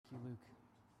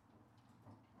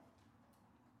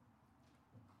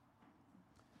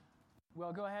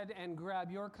Well, go ahead and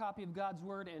grab your copy of God's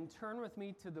Word and turn with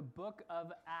me to the book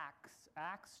of Acts,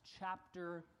 Acts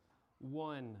chapter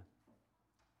 1.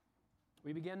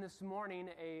 We begin this morning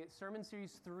a sermon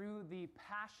series through the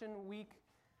Passion Week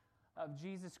of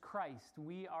Jesus Christ.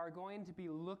 We are going to be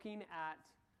looking at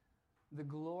the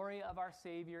glory of our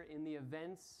Savior in the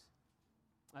events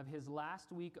of his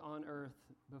last week on earth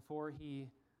before he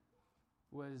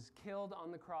was killed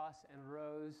on the cross and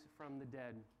rose from the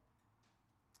dead.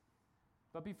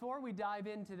 But before we dive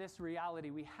into this reality,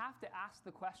 we have to ask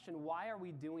the question, why are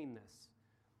we doing this?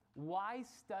 Why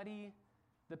study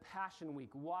the Passion Week?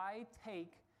 Why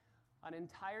take an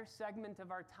entire segment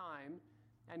of our time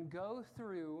and go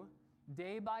through,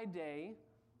 day by day,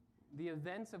 the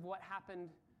events of what happened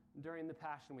during the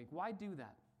Passion Week? Why do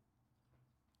that?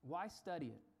 Why study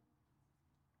it?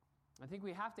 I think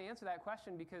we have to answer that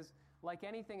question because, like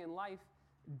anything in life,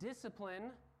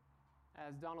 discipline,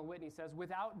 as Donald Whitney says,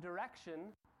 without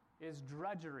direction is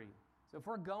drudgery. So if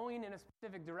we're going in a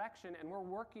specific direction and we're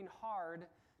working hard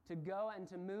to go and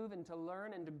to move and to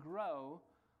learn and to grow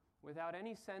without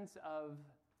any sense of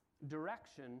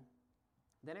direction,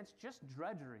 then it's just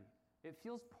drudgery. It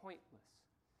feels pointless.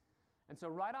 And so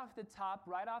right off the top,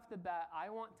 right off the bat, I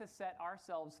want to set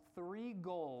ourselves 3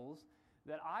 goals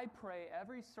that I pray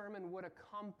every sermon would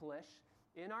accomplish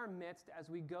in our midst as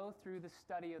we go through the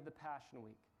study of the Passion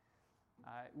Week.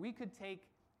 We could take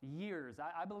years.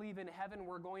 I believe in heaven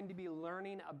we're going to be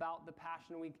learning about the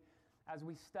Passion Week as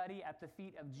we study at the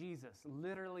feet of Jesus,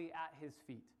 literally at his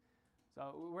feet.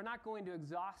 So we're not going to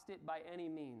exhaust it by any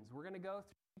means. We're going to go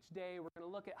through each day. We're going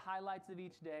to look at highlights of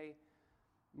each day.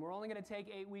 We're only going to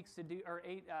take 8 weeks to do, or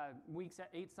 8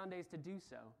 Sundays to do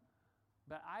so.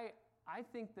 But I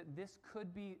think that this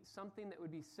could be something that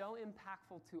would be so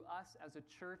impactful to us as a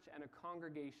church and a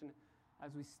congregation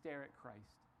as we stare at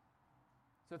Christ.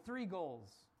 So 3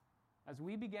 goals. As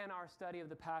we begin our study of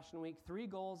the Passion Week, 3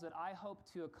 goals that I hope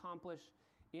to accomplish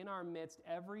in our midst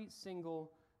every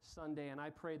single Sunday, and I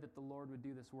pray that the Lord would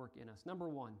do this work in us. Number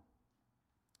 1,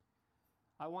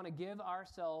 I want to give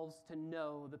ourselves to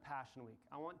know the Passion Week.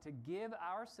 I want to give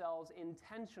ourselves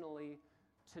intentionally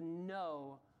to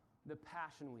know the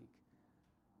Passion Week.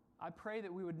 I pray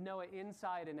that we would know it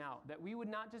inside and out, that we would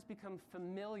not just become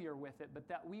familiar with it, but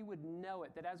that we would know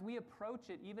it, that as we approach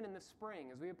it, even in the spring,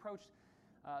 as we approach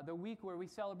the week where we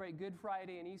celebrate Good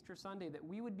Friday and Easter Sunday, that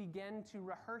we would begin to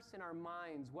rehearse in our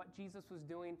minds what Jesus was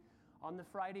doing on the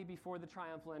Friday before the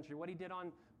triumphal entry, what he did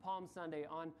on Palm Sunday,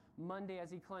 on Monday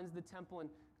as he cleansed the temple and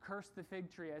cursed the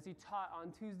fig tree, as he taught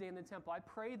on Tuesday in the temple. I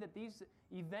pray that these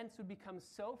events would become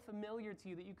so familiar to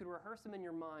you that you could rehearse them in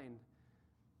your mind.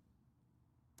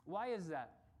 Why is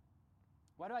that?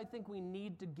 Why do I think we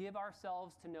need to give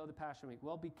ourselves to know the Passion Week?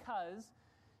 Well, because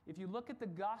if you look at the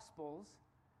Gospels,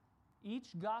 each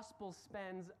Gospel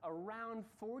spends around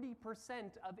 40%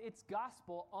 of its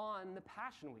Gospel on the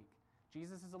Passion Week.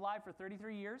 Jesus is alive for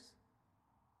 33 years,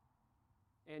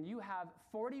 and you have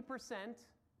 40%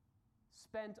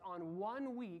 spent on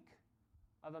 1 week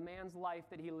of a man's life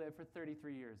that he lived for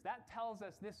 33 years. That tells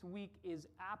us this week is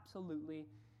absolutely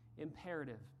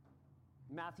imperative.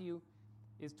 Matthew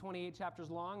is 28 chapters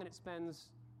long, and it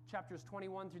spends chapters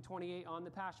 21 through 28 on the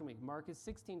Passion Week. Mark is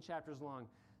 16 chapters long,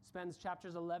 spends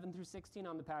chapters 11 through 16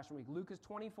 on the Passion Week. Luke is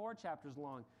 24 chapters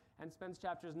long, and spends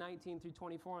chapters 19 through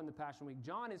 24 on the Passion Week.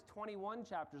 John is 21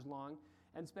 chapters long,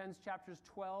 and spends chapters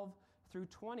 12 through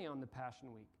 20 on the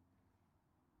Passion Week.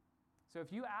 So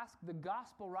if you ask the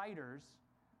gospel writers,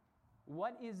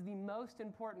 what is the most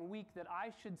important week that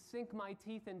I should sink my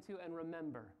teeth into and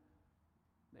remember?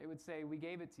 They would say, we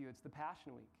gave it to you. It's the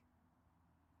Passion Week.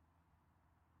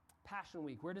 Passion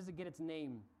Week, where does it get its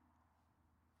name?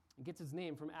 It gets its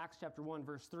name from Acts chapter 1,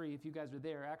 verse 3. If you guys are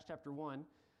there, Acts chapter 1,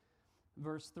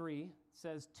 verse 3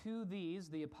 says, to these,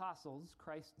 the apostles,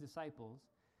 Christ's disciples,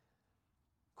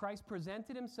 Christ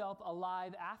presented himself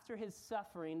alive after his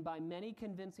suffering by many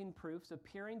convincing proofs,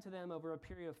 appearing to them over a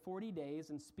period of 40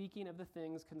 days and speaking of the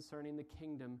things concerning the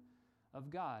kingdom of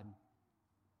God.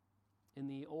 In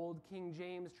the old King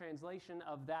James translation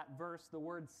of that verse, the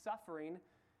word suffering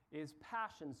is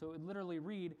passion. So it would literally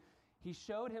read, he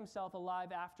showed himself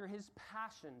alive after his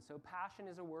passion. So passion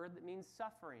is a word that means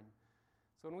suffering.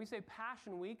 So when we say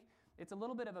Passion Week, it's a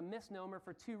little bit of a misnomer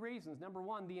for 2 reasons. Number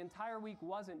 1, the entire week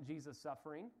wasn't Jesus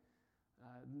suffering.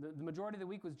 The majority of the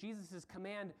week was Jesus'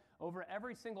 command over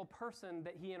every single person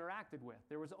that he interacted with.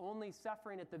 There was only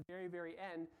suffering at the very, very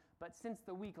end. But since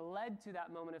the week led to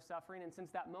that moment of suffering, and since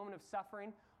that moment of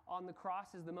suffering on the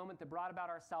cross is the moment that brought about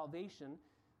our salvation,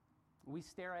 we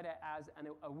stare at it as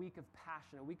a week of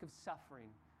passion, a week of suffering,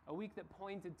 a week that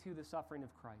pointed to the suffering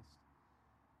of Christ.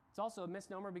 It's also a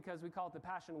misnomer because we call it the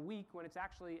Passion Week when it's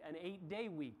actually an 8-day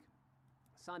week,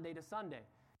 Sunday to Sunday.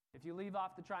 If you leave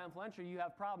off the Triumphal Entry, you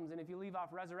have problems, and if you leave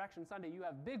off Resurrection Sunday, you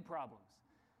have big problems.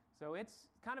 So it's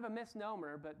kind of a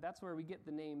misnomer, but that's where we get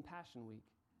the name Passion Week.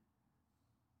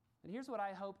 And here's what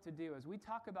I hope to do as we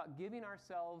talk about giving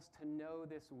ourselves to know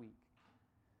this week.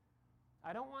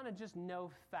 I don't want to just know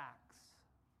facts,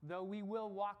 though we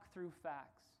will walk through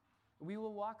facts. We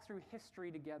will walk through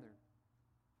history together.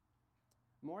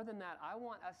 More than that, I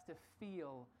want us to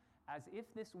feel as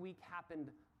if this week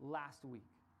happened last week.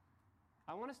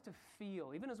 I want us to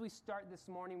feel, even as we start this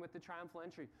morning with the Triumphal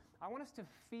Entry, I want us to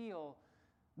feel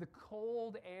the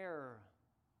cold air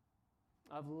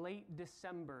of late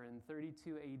December in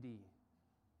 32 AD.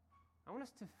 I want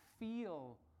us to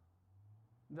feel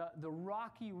the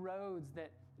rocky roads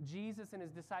that Jesus and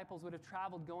his disciples would have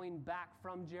traveled going back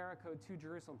from Jericho to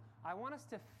Jerusalem. I want us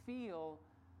to feel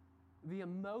the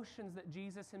emotions that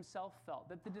Jesus himself felt,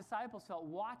 that the disciples felt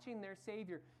watching their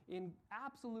Savior in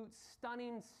absolute,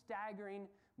 stunning, staggering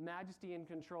majesty and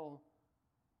control,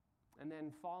 and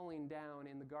then falling down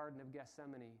in the Garden of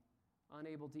Gethsemane,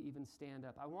 unable to even stand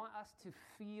up. I want us to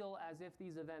feel as if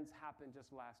these events happened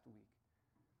just last week,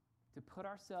 to put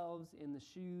ourselves in the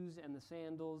shoes and the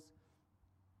sandals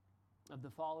of the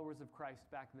followers of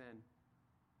Christ back then,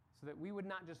 so that we would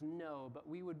not just know, but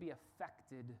we would be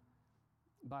affected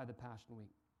by the Passion Week.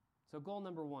 So goal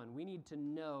number 1, we need to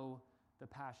know the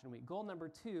Passion Week. Goal number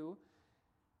 2,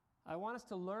 I want us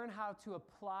to learn how to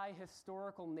apply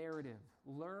historical narrative.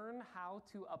 Learn how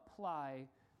to apply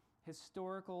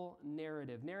historical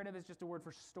narrative. Narrative is just a word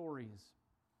for stories.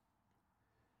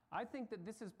 I think that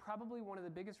this is probably one of the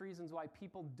biggest reasons why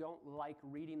people don't like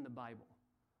reading the Bible.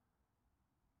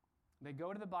 They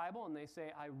go to the Bible and they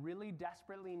say, I really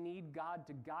desperately need God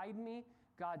to guide me,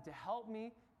 God to help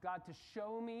me, God to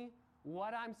show me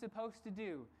what I'm supposed to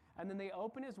do. And then they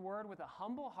open his word with a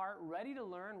humble heart, ready to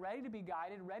learn, ready to be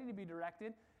guided, ready to be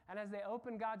directed. And as they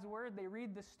open God's word, they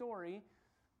read the story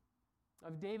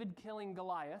of David killing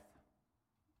Goliath.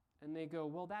 And they go,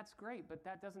 well, that's great, but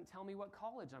that doesn't tell me what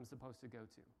college I'm supposed to go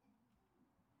to.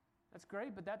 That's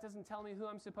great, but that doesn't tell me who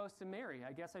I'm supposed to marry.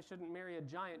 I guess I shouldn't marry a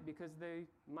giant because they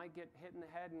might get hit in the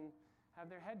head and have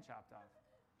their head chopped off.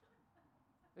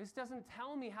 This doesn't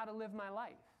tell me how to live my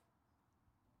life.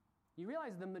 You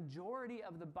realize the majority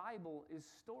of the Bible is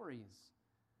stories.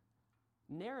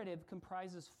 Narrative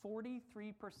comprises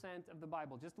 43% of the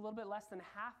Bible. Just a little bit less than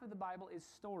half of the Bible is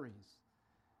stories.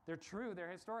 They're true, they're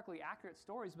historically accurate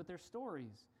stories, but they're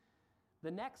stories.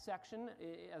 The next section,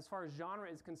 as far as genre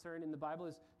is concerned in the Bible,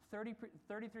 is 33%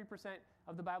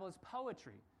 of the Bible is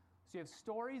poetry. So you have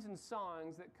stories and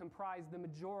songs that comprise the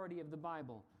majority of the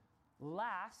Bible.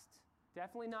 Last,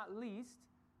 definitely not least,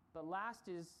 but last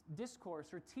is discourse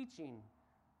or teaching.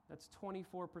 That's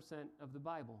 24% of the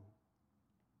Bible.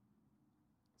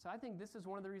 So I think this is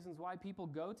one of the reasons why people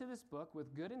go to this book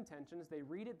with good intentions. They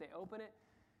read it, they open it,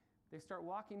 they start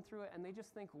walking through it, and they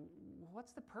just think,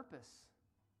 what's the purpose?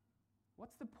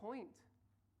 What's the point?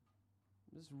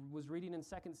 This was reading in 2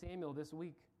 Samuel this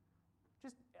week.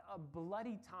 Just a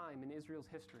bloody time in Israel's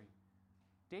history.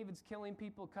 David's killing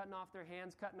people, cutting off their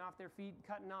hands, cutting off their feet,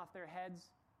 cutting off their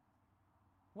heads.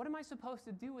 What am I supposed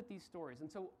to do with these stories? And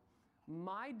so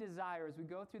my desire as we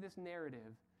go through this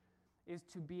narrative is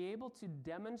to be able to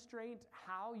demonstrate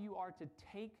how you are to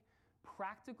take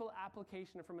practical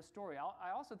application from a story.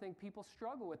 I also think people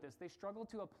struggle with this. They struggle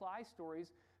to apply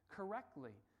stories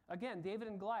correctly. Again, David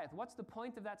and Goliath, what's the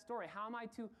point of that story? How am I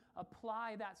to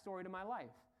apply that story to my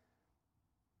life?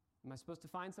 Am I supposed to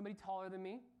find somebody taller than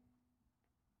me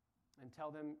and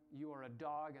tell them, you are a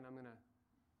dog and I'm going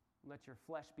to let your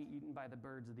flesh be eaten by the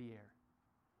birds of the air?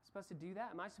 Am I supposed to do that?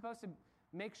 Am I supposed to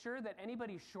make sure that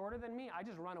anybody shorter than me, I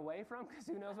just run away from because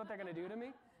who knows what they're going to do to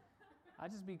me? I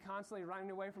just be constantly running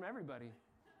away from everybody.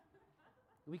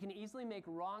 We can easily make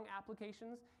wrong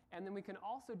applications, and then we can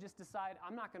also just decide,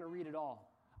 I'm not going to read it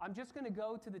all. I'm just going to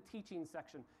go to the teaching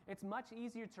section. It's much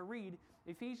easier to read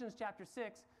Ephesians chapter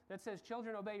 6 that says,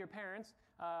 children, obey your parents,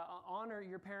 honor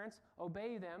your parents,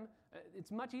 obey them. It's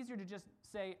much easier to just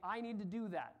say, I need to do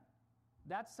that.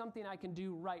 That's something I can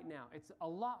do right now. It's a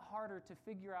lot harder to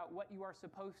figure out what you are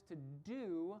supposed to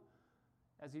do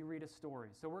as you read a story.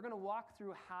 So we're going to walk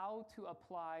through how to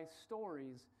apply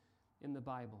stories in the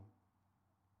Bible.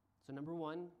 So number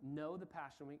 1, know the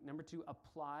Passion Week. Number 2,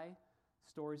 apply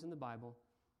stories in the Bible.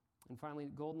 And finally,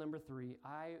 goal number 3,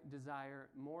 I desire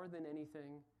more than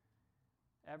anything,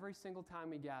 every single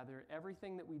time we gather,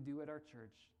 everything that we do at our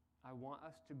church, I want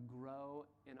us to grow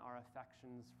in our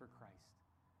affections for Christ.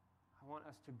 I want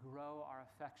us to grow our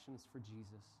affections for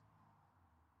Jesus.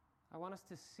 I want us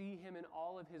to see him in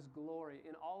all of his glory,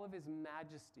 in all of his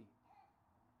majesty.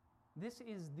 This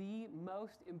is the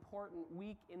most important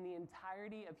week in the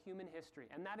entirety of human history,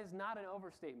 and that is not an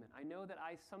overstatement. I know that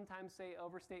I sometimes say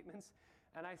overstatements,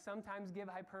 and I sometimes give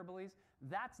hyperboles.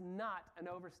 That's not an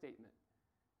overstatement.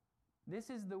 This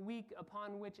is the week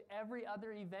upon which every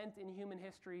other event in human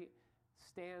history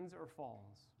stands or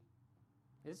falls.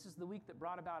 This is the week that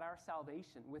brought about our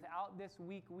salvation. Without this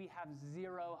week, we have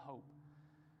zero hope.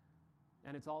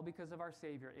 And it's all because of our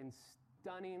Savior in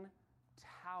stunning,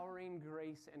 towering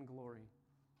grace and glory,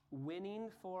 winning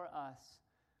for us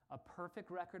a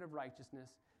perfect record of righteousness,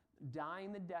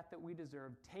 dying the death that we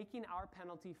deserve, taking our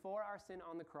penalty for our sin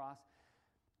on the cross,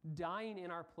 dying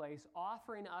in our place,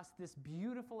 offering us this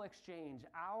beautiful exchange,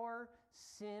 our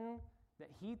sin that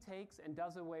he takes and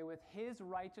does away with, his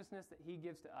righteousness that he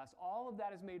gives to us. All of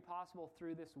that is made possible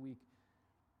through this week.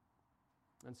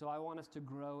 And so I want us to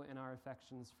grow in our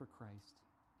affections for Christ.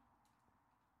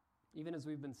 Even as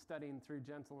we've been studying through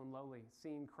Gentle and Lowly,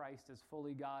 seeing Christ as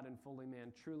fully God and fully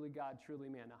man, truly God, truly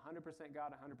man, 100%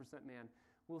 God, 100% man,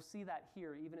 we'll see that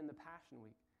here even in the Passion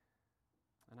Week.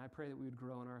 And I pray that we would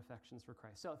grow in our affections for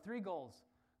Christ. So 3 goals.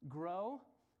 Grow,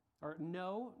 or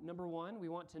know, number 1, we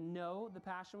want to know the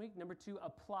Passion Week. Number 2,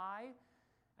 apply.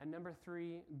 And number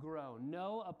 3, grow.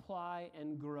 Know, apply,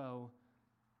 and grow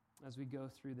as we go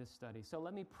through this study. So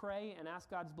let me pray and ask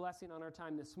God's blessing on our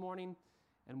time this morning,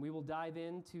 and we will dive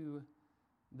into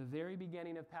the very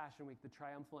beginning of Passion Week, the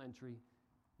triumphal entry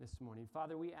this morning.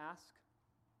 Father, we ask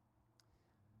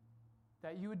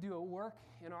that you would do a work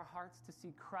in our hearts to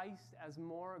see Christ as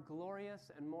more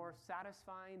glorious and more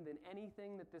satisfying than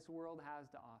anything that this world has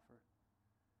to offer.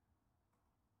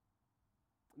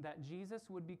 That Jesus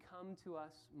would become to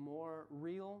us more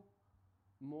real,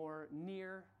 more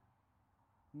near,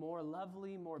 more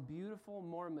lovely, more beautiful,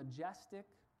 more majestic.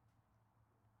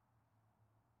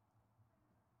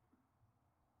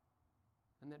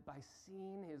 And that by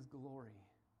seeing his glory,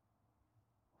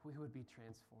 we would be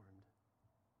transformed.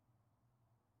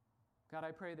 God,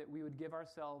 I pray that we would give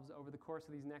ourselves over the course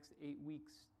of these next 8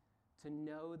 weeks to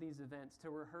know these events, to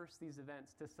rehearse these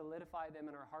events, to solidify them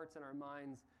in our hearts and our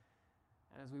minds.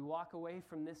 And as we walk away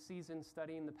from this season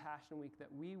studying the Passion Week,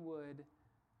 that we would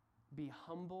be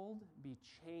humbled, be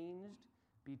changed,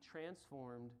 be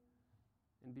transformed,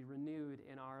 and be renewed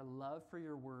in our love for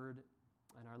your word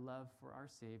and our love for our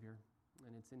Savior.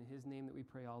 And it's in his name that we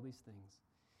pray all these things.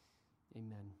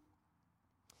 Amen.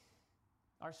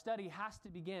 Our study has to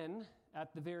begin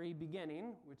at the very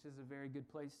beginning, which is a very good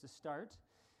place to start.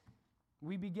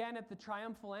 We begin at the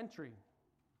triumphal entry,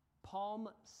 Palm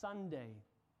Sunday.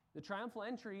 The triumphal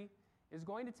entry is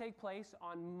going to take place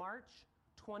on March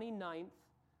 29th,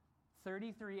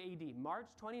 33 AD. March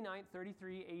 29th,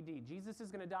 33 AD. Jesus is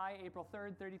going to die April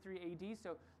 3rd, 33 AD,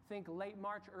 so think late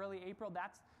March, early April.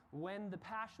 That's when the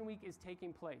Passion Week is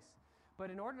taking place.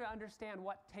 But in order to understand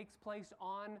what takes place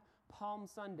on Palm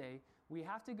Sunday, we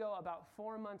have to go about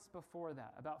 4 months before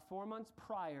that, about 4 months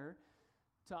prior,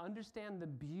 to understand the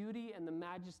beauty and the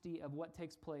majesty of what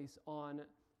takes place on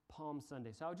Palm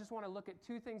Sunday. So I just want to look at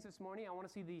 2 things this morning. I want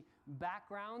to see the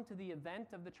background to the event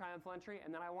of the triumphal entry,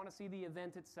 and then I want to see the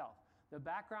event itself. The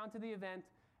background to the event,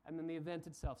 and then the event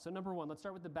itself. So number 1, let's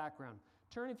start with the background.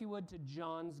 Turn, if you would, to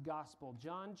John's Gospel,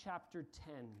 John chapter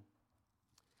 10.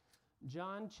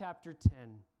 John chapter 10.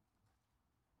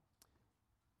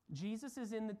 Jesus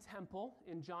is in the temple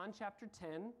in John chapter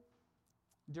 10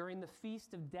 during the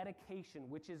Feast of Dedication,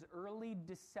 which is early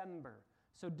December.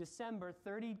 So December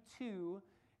 32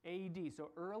 AD.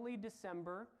 So early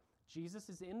December, Jesus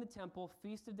is in the temple,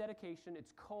 Feast of Dedication.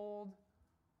 It's cold.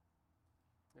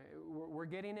 We're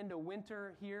getting into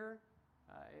winter here.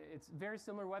 It's very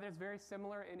similar weather. It's very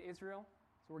similar in Israel.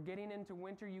 So we're getting into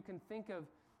winter. You can think of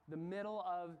the middle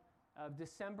of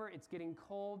December. It's getting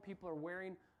cold. People are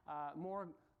wearing more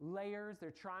layers.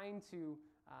 They're trying to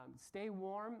stay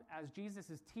warm as Jesus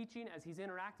is teaching, as he's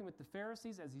interacting with the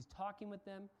Pharisees, as he's talking with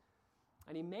them.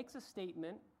 And he makes a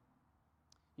statement.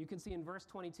 You can see in verse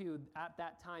 22, at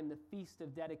that time, the Feast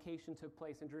of Dedication took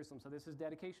place in Jerusalem. So this is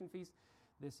Dedication Feast.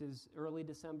 This is early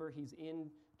December. He's in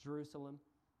Jerusalem.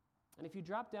 And if you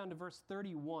drop down to verse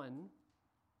 31,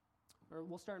 or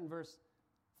we'll start in verse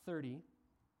 30,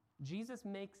 Jesus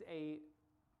makes an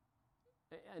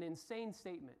insane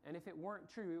statement. And if it weren't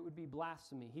true, it would be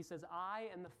blasphemy. He says, I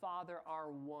and the Father are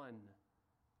one.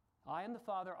 I and the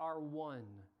Father are one.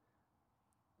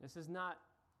 This is not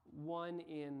one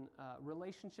in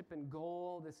relationship and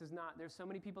goal. This is not, there's so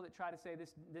many people that try to say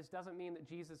this doesn't mean that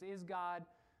Jesus is God,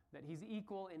 that he's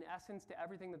equal in essence to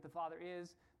everything that the Father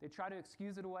is. They try to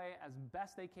excuse it away as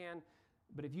best they can.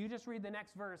 But if you just read the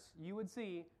next verse, you would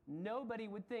see nobody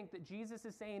would think that Jesus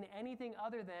is saying anything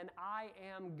other than, I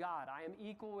am God. I am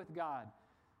equal with God.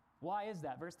 Why is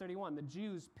that? Verse 31, the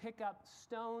Jews pick up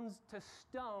stones to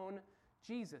stone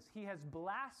Jesus. He has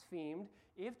blasphemed.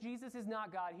 If Jesus is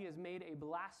not God, he has made a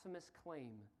blasphemous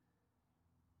claim.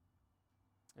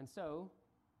 And so,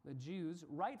 the Jews,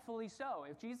 rightfully so,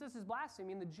 if Jesus is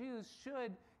blaspheming, the Jews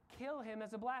should kill him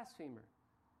as a blasphemer.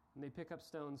 And they pick up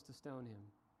stones to stone him.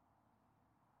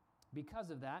 Because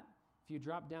of that, if you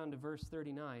drop down to verse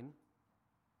 39,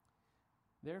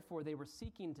 therefore they were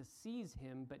seeking to seize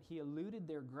him, but he eluded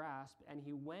their grasp, and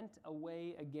he went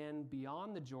away again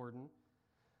beyond the Jordan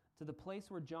to the place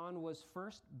where John was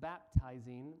first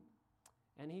baptizing,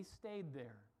 and he stayed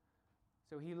there.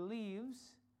 So he leaves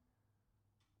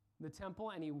the temple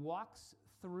and he walks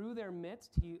through their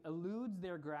midst. He eludes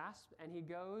their grasp, and he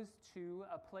goes to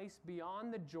a place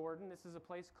beyond the Jordan. This is a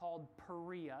place called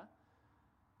Perea.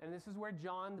 And this is where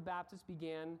John the Baptist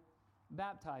began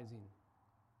baptizing.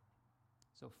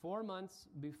 So 4 months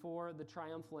before the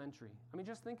triumphal entry. I mean,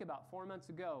 just think about 4 months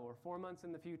ago or 4 months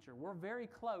in the future. We're very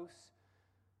close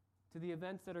to the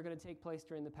events that are going to take place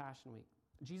during the Passion Week.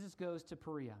 Jesus goes to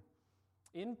Perea.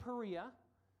 In Perea,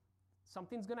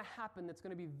 something's going to happen that's going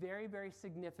to be very, very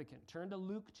significant. Turn to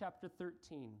Luke chapter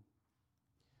 13.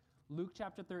 Luke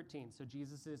chapter 13. So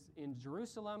Jesus is in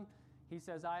Jerusalem. He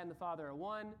says, I and the Father are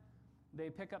one. They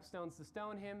pick up stones to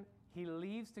stone him. He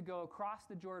leaves to go across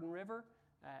the Jordan River,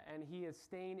 and he is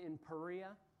staying in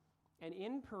Perea. And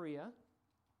in Perea,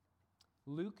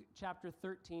 Luke chapter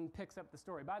 13 picks up the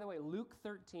story. By the way, Luke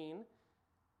 13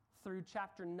 through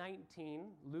chapter 19,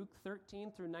 Luke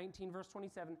 13 through 19, verse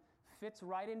 27, fits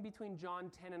right in between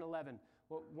John 10 and 11.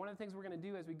 Well, one of the things we're going to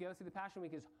do as we go through the Passion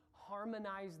Week is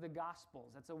harmonize the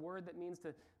Gospels. That's a word that means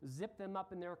to zip them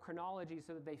up in their chronology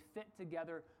so that they fit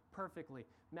together perfectly.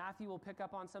 Matthew will pick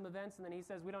up on some events, and then he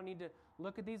says we don't need to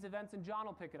look at these events, and John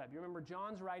will pick it up. You remember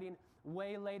John's writing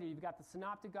way later. You've got the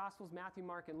Synoptic Gospels, Matthew,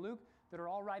 Mark, and Luke, that are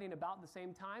all writing about the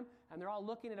same time, and they're all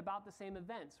looking at about the same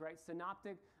events, right?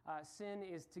 Synoptic, sin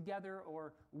is together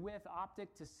or with,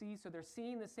 optic, to see, so they're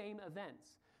seeing the same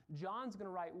events. John's going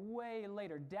to write way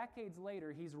later, decades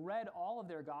later. He's read all of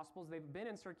their Gospels. They've been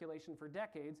in circulation for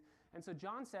decades. And so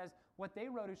John says, what they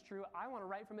wrote is true. I want to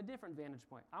write from a different vantage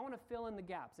point. I want to fill in the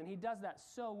gaps. And he does that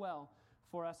so well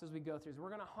for us as we go through. So we're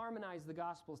going to harmonize the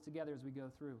Gospels together as we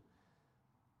go through.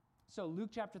 So Luke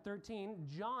chapter 13,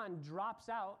 John drops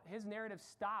out. His narrative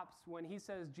stops when he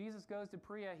says Jesus goes to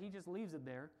Perea. He just leaves it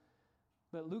there.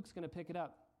 But Luke's going to pick it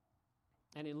up.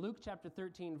 And in Luke chapter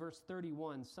 13, verse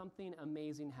 31, something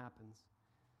amazing happens.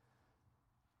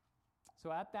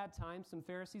 So at that time, some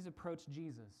Pharisees approached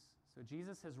Jesus. So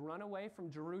Jesus has run away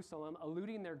from Jerusalem,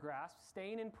 eluding their grasp,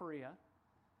 staying in Perea.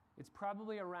 It's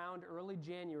probably around early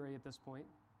January at this point.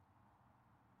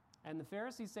 And the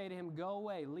Pharisees say to him, go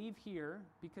away, leave here,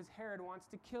 because Herod wants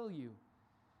to kill you.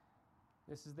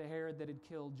 This is the Herod that had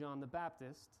killed John the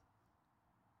Baptist.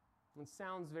 It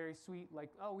sounds very sweet,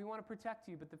 like, oh, we want to protect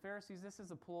you. But the Pharisees, this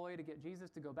is a ploy to get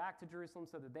Jesus to go back to Jerusalem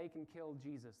so that they can kill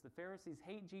Jesus. The Pharisees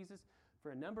hate Jesus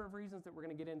for a number of reasons that we're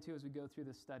going to get into as we go through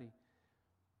this study.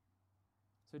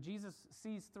 So Jesus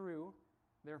sees through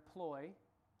their ploy,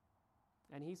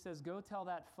 and he says, go tell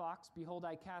that fox, behold,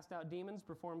 I cast out demons,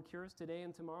 perform cures today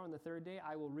and tomorrow, and the third day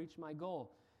I will reach my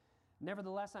goal.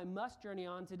 Nevertheless, I must journey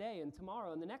on today and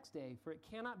tomorrow and the next day, for it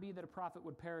cannot be that a prophet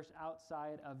would perish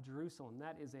outside of Jerusalem.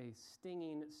 That is a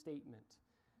stinging statement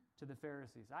to the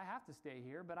Pharisees. I have to stay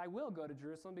here, but I will go to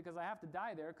Jerusalem because I have to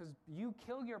die there because you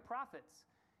kill your prophets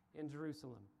in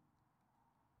Jerusalem.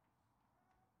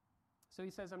 So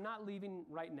he says, I'm not leaving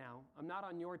right now. I'm not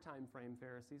on your time frame,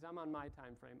 Pharisees. I'm on my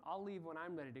time frame. I'll leave when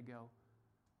I'm ready to go.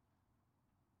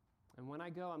 And when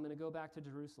I go, I'm going to go back to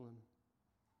Jerusalem.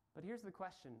 But here's the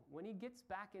question. When he gets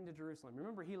back into Jerusalem,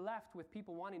 remember he left with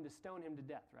people wanting to stone him to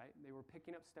death, right? They were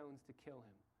picking up stones to kill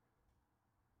him.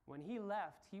 When he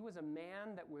left, he was a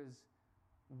man that was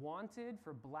wanted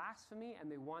for blasphemy,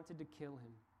 and they wanted to kill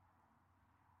him.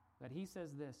 But he says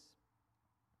this.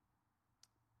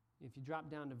 If you drop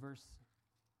down to verse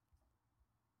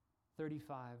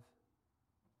 35,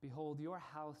 behold, your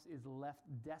house is left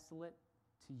desolate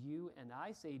to you, and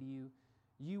I say to you,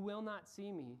 you will not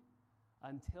see me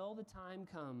until the time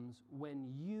comes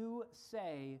when you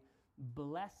say,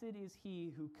 blessed is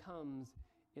he who comes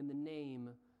in the name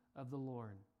of the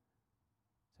Lord.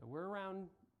 So we're around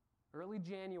early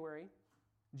January.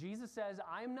 Jesus says,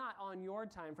 I'm not on your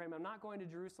time frame. I'm not going to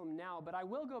Jerusalem now, but I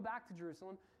will go back to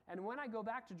Jerusalem. And when I go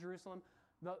back to Jerusalem,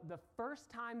 the first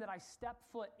time that I step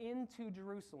foot into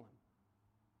Jerusalem,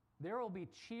 there will be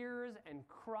cheers and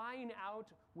crying out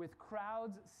with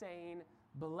crowds saying,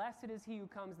 Blessed is he who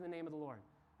comes in the name of the Lord.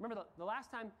 Remember, the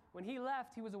last time when he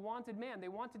left, he was a wanted man. They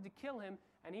wanted to kill him,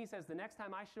 and he says, the next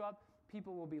time I show up,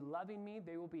 people will be loving me,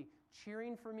 they will be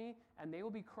cheering for me, and they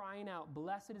will be crying out,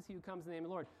 blessed is he who comes in the name of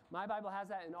the Lord. My Bible has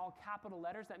that in all capital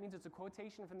letters. That means it's a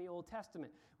quotation from the Old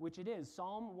Testament, which it is.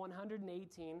 Psalm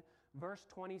 118, verse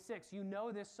 26. You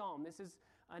know this psalm. This is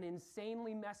an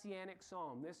insanely messianic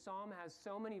psalm. This psalm has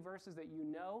so many verses that you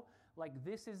know, like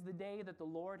this is the day that the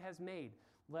Lord has made.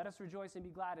 Let us rejoice and be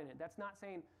glad in it. That's not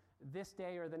saying this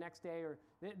day or the next day, or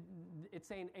it's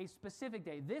saying a specific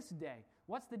day, this day.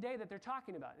 What's the day that they're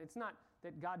talking about? It's not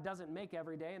that God doesn't make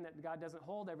every day and that God doesn't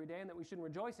hold every day and that we shouldn't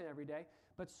rejoice in every day,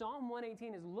 but Psalm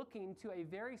 118 is looking to a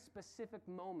very specific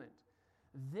moment.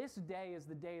 This day is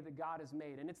the day that God has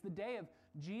made, and it's the day of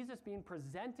Jesus being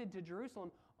presented to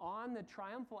Jerusalem on the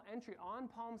triumphal entry on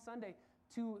Palm Sunday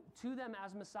to them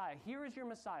as Messiah. Here is your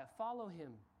Messiah. Follow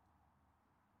him.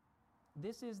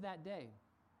 This is that day.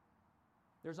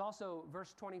 There's also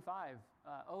verse 25.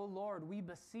 O Lord, we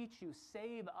beseech you,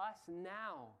 save us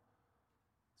now.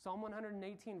 Psalm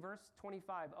 118, verse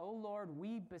 25. O Lord,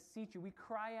 we beseech you. We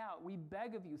cry out. We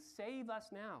beg of you, save us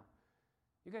now.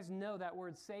 You guys know that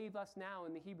word, save us now,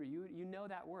 in the Hebrew. You know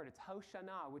that word. It's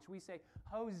Hoshana, which we say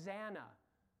Hosanna.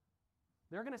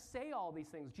 They're going to say all these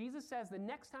things. Jesus says, the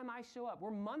next time I show up,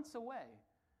 we're months away,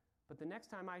 but the next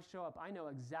time I show up, I know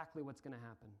exactly what's going to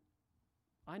happen.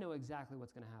 I know exactly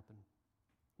what's going to happen.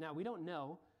 Now, we don't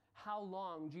know how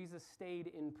long Jesus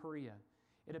stayed in Perea.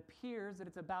 It appears that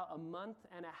it's about a month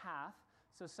and a half,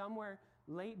 so somewhere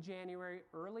late January,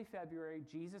 early February,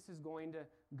 Jesus is going to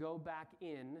go back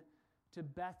in to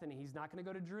Bethany. He's not going to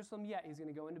go to Jerusalem yet. He's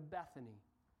going to go into Bethany.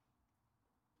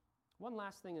 One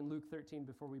last thing in Luke 13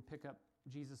 before we pick up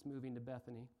Jesus moving to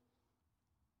Bethany.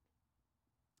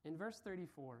 In verse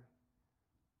 34,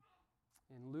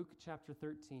 in Luke chapter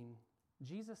 13,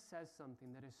 Jesus says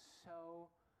something that is so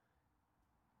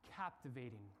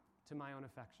captivating to my own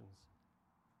affections.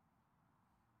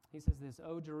 He says this,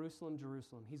 O Jerusalem,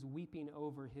 Jerusalem. He's weeping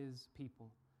over his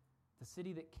people, the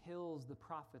city that kills the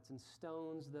prophets and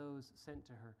stones those sent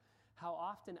to her. How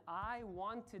often I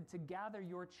wanted to gather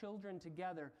your children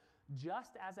together,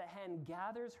 just as a hen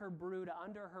gathers her brood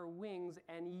under her wings,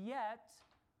 and yet,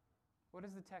 what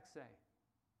does the text say?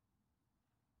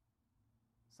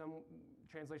 Some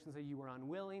translations say you were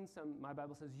unwilling. My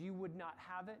Bible says you would not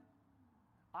have it.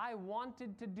 I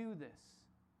wanted to do this,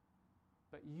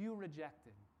 but you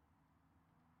rejected.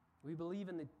 We believe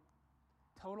in the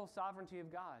total sovereignty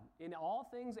of God in all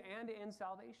things and in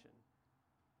salvation.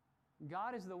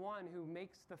 God is the one who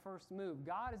makes the first move.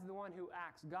 God is the one who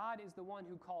acts. God is the one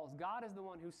who calls. God is the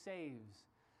one who saves.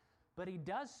 But he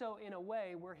does so in a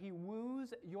way where he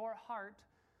woos your heart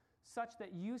such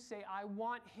that you say, I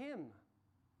want him.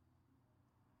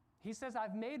 He says,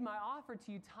 I've made my offer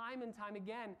to you time and time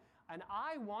again, and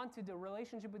I wanted a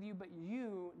relationship with you, but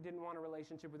you didn't want a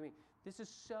relationship with me. This is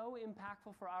so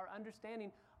impactful for our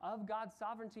understanding of God's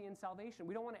sovereignty and salvation.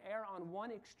 We don't want to err on one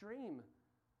extreme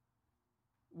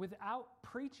without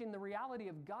preaching the reality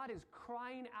of God is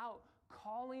crying out,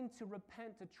 calling to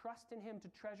repent, to trust in him, to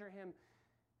treasure him.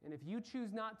 And if you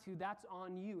choose not to, that's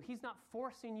on you. He's not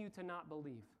forcing you to not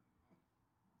believe.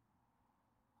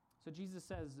 So Jesus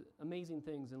says amazing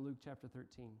things in Luke chapter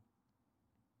 13.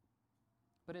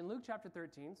 But in Luke chapter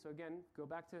 13, so again, go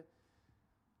back to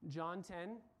John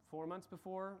 10, 4 months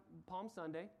before Palm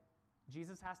Sunday,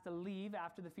 Jesus has to leave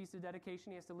after the Feast of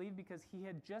Dedication. He has to leave because he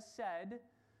had just said,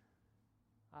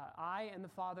 I and the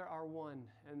Father are one,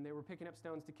 and they were picking up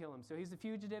stones to kill him. So he's a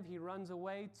fugitive. He runs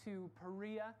away to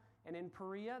Perea, and in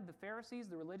Perea, the Pharisees,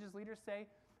 the religious leaders say,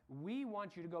 we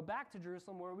want you to go back to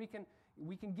Jerusalem where we can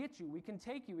get you, we can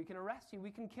take you, we can arrest you,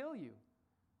 we can kill you.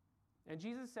 And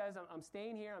Jesus says, I'm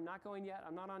staying here, I'm not going yet,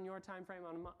 I'm not on your time frame,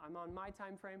 I'm on my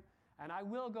time frame, and I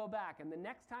will go back. And the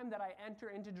next time that I enter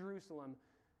into Jerusalem,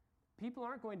 people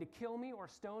aren't going to kill me or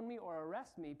stone me or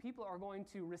arrest me. People are going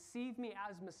to receive me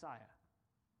as Messiah.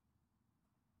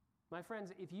 My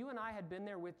friends, if you and I had been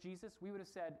there with Jesus, we would have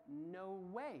said, no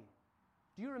way.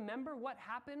 Do you remember what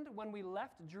happened when we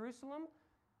left Jerusalem?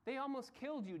 They almost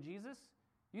killed you, Jesus.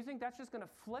 You think that's just going to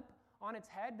flip on its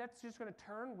head? That's just going to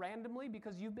turn randomly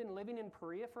because you've been living in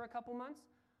Perea for a couple months?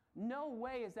 No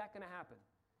way is that going to happen.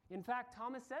 In fact,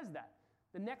 Thomas says that.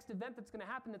 The next event that's going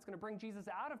to happen that's going to bring Jesus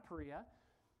out of Perea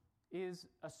is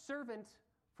a servant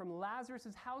from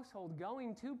Lazarus' household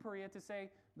going to Perea to say,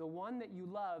 the one that you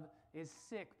love is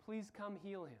sick. Please come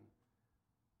heal him.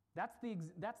 That's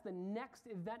the next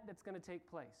event that's going to take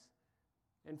place.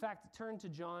 In fact, turn to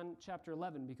John chapter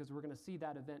 11 because we're going to see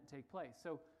that event take place.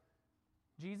 So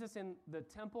Jesus in the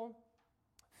temple,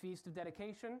 Feast of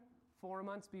Dedication, 4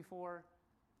 months before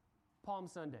Palm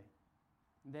Sunday.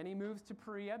 Then he moves to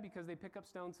Perea because they pick up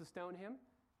stones to stone him.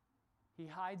 He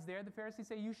hides there. The Pharisees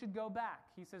say, you should go back.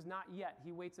 He says, not yet.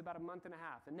 He waits about a month and a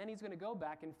half. And then he's going to go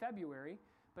back in February,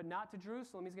 but not to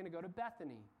Jerusalem. He's going to go to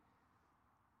Bethany.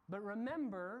 But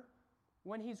remember,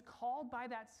 when he's called by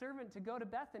that servant to go to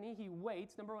Bethany, he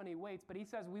waits. Number one, he waits, but he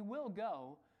says, we will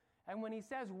go. And when he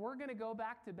says, we're going to go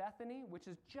back to Bethany, which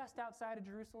is just outside of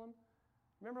Jerusalem,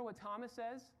 remember what Thomas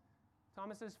says?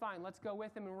 Thomas says, fine, let's go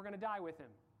with him and we're going to die with him.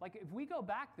 Like, if we go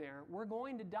back there, we're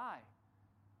going to die.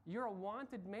 You're a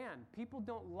wanted man. People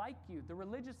don't like you. The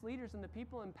religious leaders and the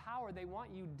people in power, they want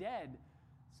you dead.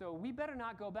 So we better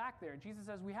not go back there. Jesus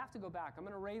says, we have to go back. I'm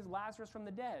going to raise Lazarus from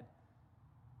the dead.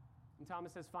 And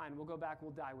Thomas says, fine, we'll go back,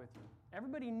 we'll die with you.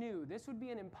 Everybody knew this would be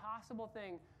an impossible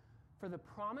thing for the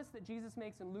promise that Jesus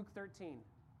makes in Luke 13.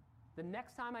 The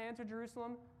next time I enter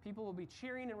Jerusalem, people will be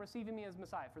cheering and receiving me as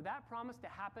Messiah. For that promise to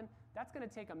happen, that's going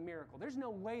to take a miracle. There's no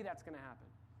way that's going to happen.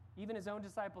 Even his own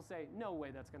disciples say, no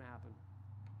way that's going to happen.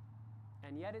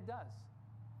 And yet it does.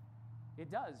 It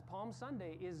does. Palm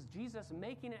Sunday is Jesus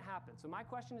making it happen. So my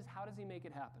question is, how does he make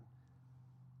it happen?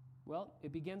 Well,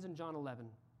 it begins in John 11.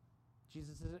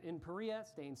 Jesus is in Perea,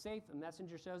 staying safe. A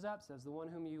messenger shows up, says, the one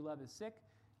whom you love is sick.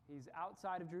 He's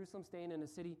outside of Jerusalem, staying in a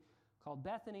city called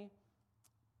Bethany.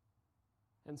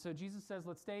 And so Jesus says,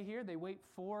 let's stay here. They wait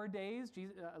 4 days.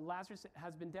 Lazarus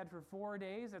has been dead for 4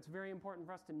 days. That's very important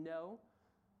for us to know.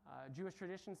 Jewish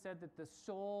tradition said that the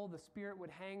soul, the spirit,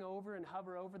 would hang over and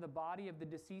hover over the body of the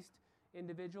deceased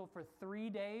individual for 3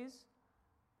 days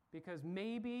because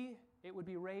maybe it would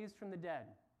be raised from the dead.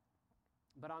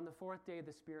 But on the 4th day,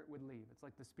 the spirit would leave. It's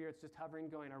like the spirit's just hovering,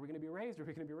 going, are we going to be raised? Are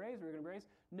we going to be raised? Are we going to be raised?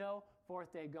 No,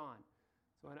 4th day gone.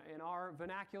 So in our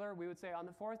vernacular, we would say on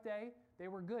the 4th day, they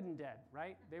were good and dead,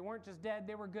 right? They weren't just dead,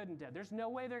 they were good and dead. There's no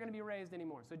way they're going to be raised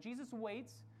anymore. So Jesus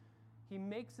waits. He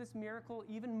makes this miracle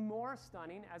even more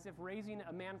stunning, as if raising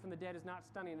a man from the dead is not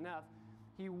stunning enough.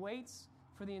 He waits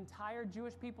for the entire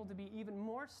Jewish people to be even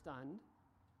more stunned.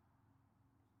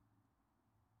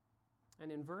 And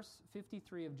in verse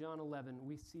 53 of John 11,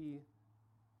 we see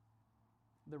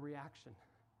the reaction.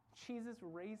 Jesus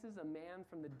raises a man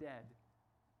from the dead.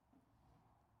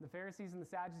 The Pharisees and the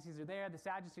Sadducees are there. The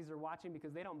Sadducees are watching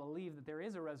because they don't believe that there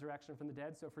is a resurrection from the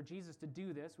dead. So for Jesus to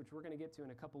do this, which we're going to get to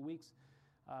in a couple weeks,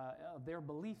 of their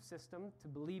belief system, to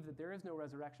believe that there is no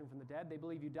resurrection from the dead, they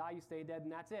believe you die, you stay dead,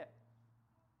 and that's it.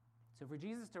 So for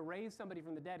Jesus to raise somebody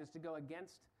from the dead is to go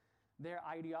against their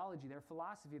ideology, their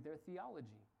philosophy, their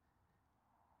theology.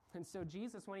 And so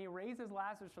Jesus, when he raises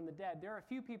Lazarus from the dead, there are a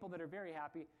few people that are very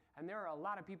happy, and there are a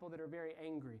lot of people that are very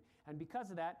angry. And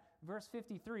because of that, verse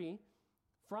 53,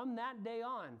 from that day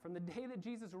on, from the day that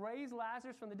Jesus raised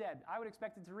Lazarus from the dead, I would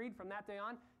expect it to read, from that day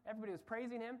on, everybody was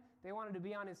praising him. They wanted to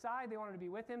be on his side. They wanted to be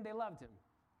with him. They loved him.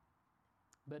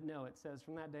 But no, it says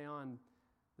from that day on,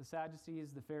 the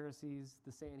Sadducees, the Pharisees,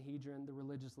 the Sanhedrin, the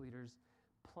religious leaders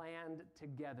planned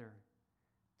together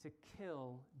to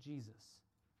kill Jesus.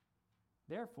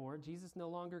 Therefore, Jesus no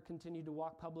longer continued to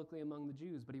walk publicly among the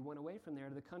Jews, but he went away from there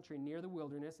to the country near the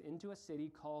wilderness into a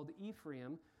city called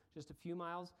Ephraim, just a few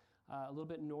miles, a little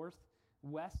bit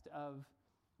northwest of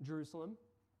Jerusalem,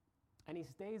 and he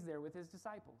stays there with his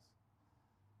disciples.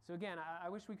 So again, I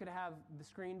wish we could have the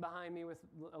screen behind me with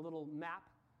a little map,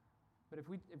 but if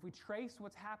we trace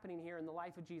what's happening here in the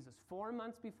life of Jesus, 4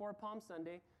 months before Palm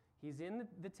Sunday, he's in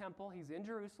the temple, he's in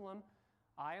Jerusalem,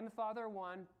 I and the Father are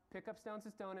one, pick up stones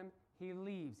to stone him, he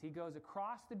leaves. He goes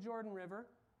across the Jordan River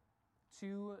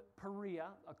to Perea,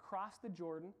 across the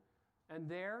Jordan, and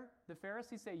there the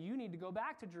Pharisees say, you need to go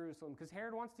back to Jerusalem because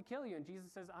Herod wants to kill you. And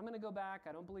Jesus says, I'm going to go back.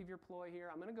 I don't believe your ploy here.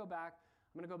 I'm going to go back.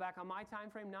 I'm going to go back on my time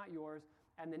frame, not yours.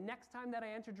 And the next time that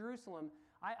I enter Jerusalem,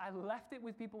 I left it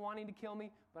with people wanting to kill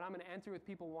me, but I'm going to enter with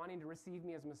people wanting to receive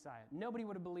me as Messiah. Nobody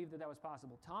would have believed that that was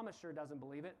possible. Thomas sure doesn't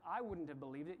believe it. I wouldn't have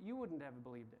believed it. You wouldn't have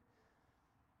believed it.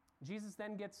 Jesus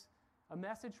then gets a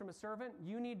message from a servant.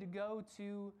 You need to go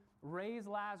to raise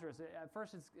Lazarus. At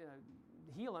first it's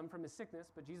heal him from his sickness,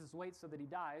 but Jesus waits so that he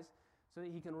dies, so that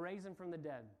he can raise him from the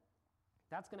dead.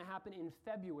 That's going to happen in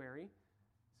February.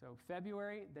 So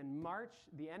February, then March.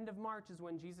 The end of March is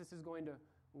when Jesus is going to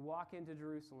walk into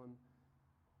Jerusalem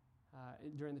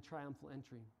during the triumphal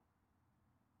entry.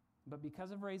 But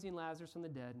because of raising Lazarus from the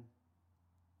dead,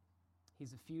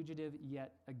 he's a fugitive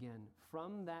yet again.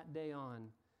 From that day on,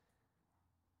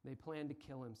 they plan to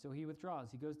kill him. So he withdraws.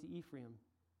 He goes to Ephraim.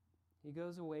 He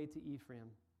goes away to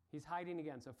Ephraim. He's hiding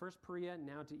again. So first Perea,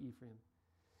 now to Ephraim.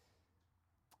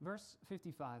 Verse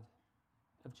 55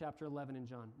 of chapter 11 in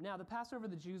John. Now the Passover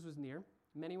of the Jews was near.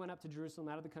 Many went up to Jerusalem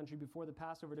out of the country before the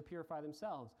Passover to purify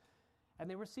themselves. And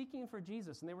they were seeking for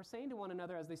Jesus, and they were saying to one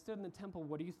another as they stood in the temple,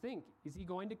 "What do you think? Is he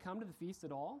going to come to the feast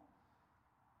at all?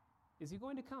 Is he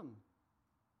going to come?"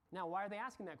 Now, why are they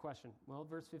asking that question? Well,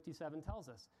 verse 57 tells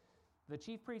us. The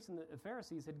chief priests and the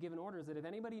Pharisees had given orders that if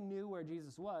anybody knew where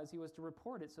Jesus was, he was to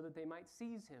report it so that they might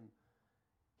seize him.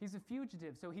 He's a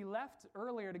fugitive, so he left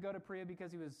earlier to go to Perea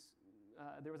because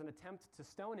there was an attempt to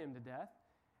stone him to death.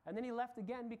 And then he left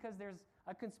again because there's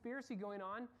a conspiracy going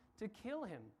on to kill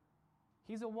him.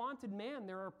 He's a wanted man.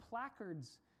 There are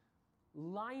placards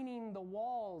lining the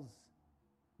walls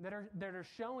that are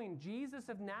showing Jesus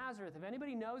of Nazareth. If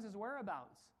anybody knows his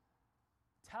whereabouts,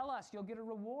 tell us, you'll get a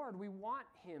reward. We want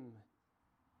him.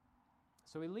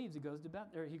 So he leaves. He goes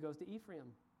to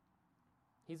Ephraim.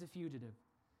 He's a fugitive.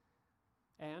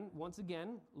 And once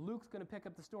again, Luke's going to pick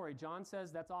up the story. John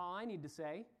says, that's all I need to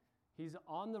say. He's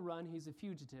on the run. He's a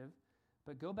fugitive.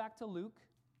 But go back to Luke,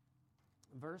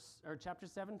 chapter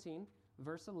 17,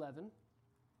 verse 11.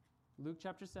 Luke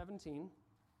chapter 17.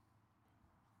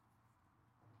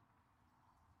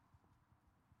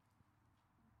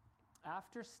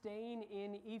 After staying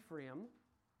in Ephraim,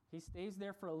 he stays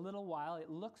there for a little while.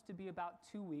 It looks to be about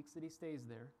 2 weeks that he stays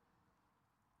there.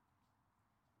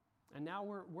 And now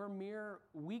we're mere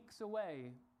weeks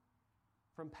away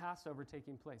from Passover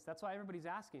taking place. That's why everybody's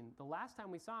asking. The last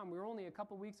time we saw him, we were only a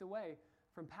couple weeks away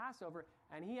from Passover,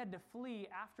 and he had to flee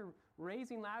after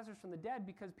raising Lazarus from the dead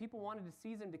because people wanted to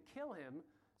seize him to kill him.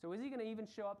 So is he going to even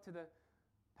show up to the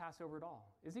Passover at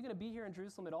all? Is he going to be here in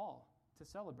Jerusalem at all to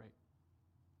celebrate?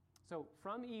 So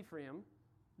from Ephraim,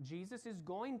 Jesus is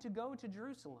going to go to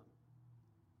Jerusalem.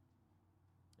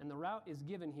 And the route is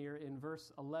given here in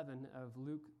verse 11 of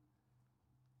Luke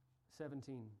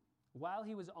 17. While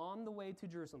he was on the way to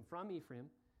Jerusalem from Ephraim,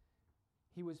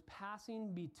 he was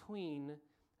passing between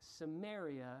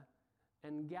Samaria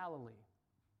and Galilee.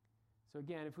 So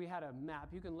again, if we had a map,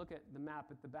 you can look at the map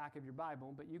at the back of your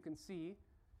Bible, but you can see,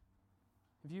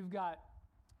 if you've got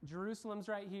Jerusalem's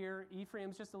right here,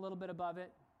 Ephraim's just a little bit above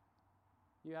it.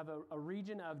 You have a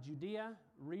region of Judea,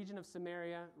 region of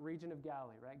Samaria, region of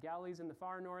Galilee, right? Galilee's in the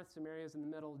far north, Samaria's in the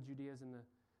middle, Judea's in the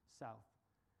south.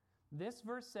 This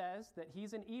verse says that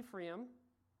he's in Ephraim,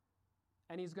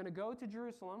 and he's going to go to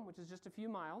Jerusalem, which is just a few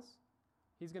miles.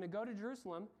 He's going to go to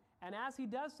Jerusalem, and as he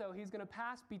does so, he's going to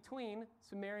pass between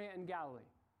Samaria and Galilee.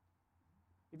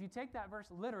 If you take that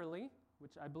verse literally,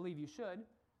 which I believe you should,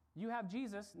 you have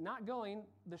Jesus not going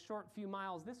the short few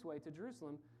miles this way to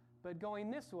Jerusalem, but going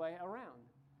this way around.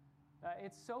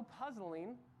 It's so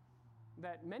puzzling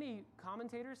that many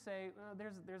commentators say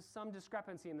there's some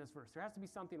discrepancy in this verse. There has to be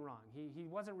something wrong. He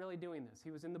wasn't really doing this.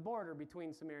 He was in the border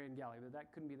between Samaria and Galilee, but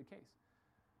that couldn't be the case.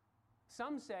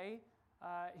 Some say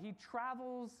he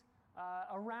travels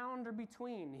around or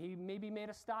between. He maybe made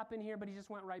a stop in here, but he just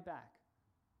went right back.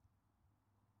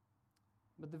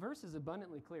 But the verse is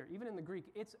abundantly clear. Even in the Greek,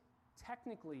 it's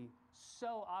technically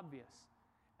so obvious.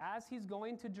 As he's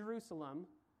going to Jerusalem,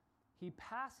 he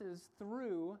passes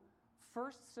through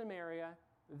first Samaria,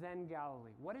 then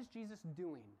Galilee. What is Jesus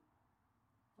doing?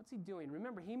 What's he doing?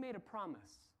 Remember, he made a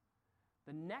promise.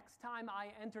 The next time I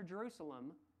enter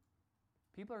Jerusalem,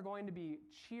 people are going to be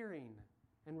cheering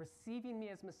and receiving me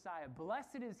as Messiah.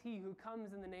 Blessed is he who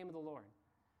comes in the name of the Lord.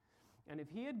 And if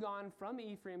he had gone from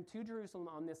Ephraim to Jerusalem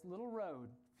on this little road,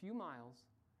 few miles,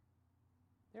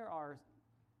 there are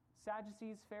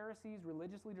Sadducees, Pharisees,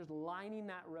 religious leaders lining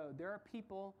that road. There are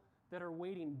people that are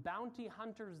waiting, bounty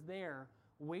hunters there,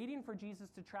 waiting for Jesus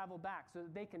to travel back so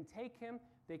that they can take him,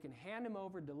 they can hand him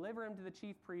over, deliver him to the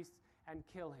chief priests, and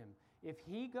kill him. If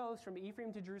he goes from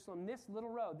Ephraim to Jerusalem this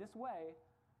little road, this way,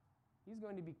 he's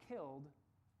going to be killed.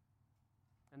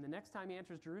 And the next time he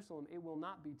enters Jerusalem, it will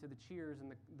not be to the cheers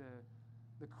and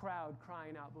the crowd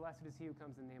crying out, "Blessed is he who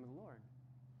comes in the name of the Lord."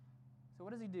 So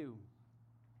what does he do?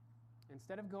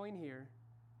 Instead of going here,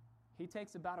 he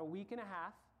takes about a week and a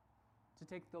half to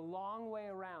take the long way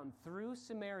around through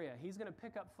Samaria. He's going to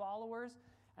pick up followers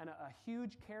and a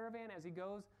huge caravan as he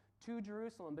goes to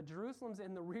Jerusalem. But Jerusalem's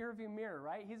in the rearview mirror,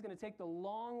 right? He's going to take the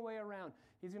long way around.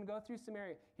 He's going to go through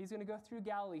Samaria. He's going to go through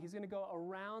Galilee. He's going to go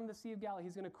around the Sea of Galilee.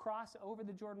 He's going to cross over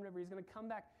the Jordan River. He's going to come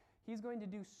back. He's going to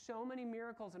do so many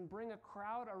miracles and bring a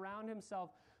crowd around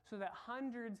himself so that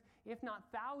hundreds, if not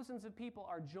thousands of people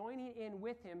are joining in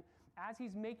with him as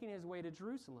he's making his way to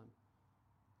Jerusalem.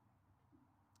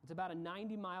 It's about a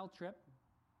 90-mile trip.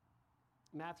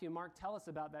 Matthew and Mark tell us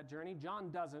about that journey.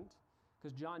 John doesn't,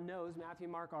 because John knows Matthew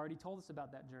and Mark already told us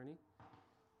about that journey.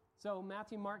 So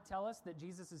Matthew and Mark tell us that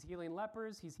Jesus is healing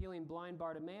lepers. He's healing blind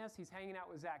Bartimaeus. He's hanging out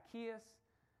with Zacchaeus.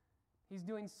 He's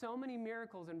doing so many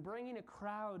miracles and bringing a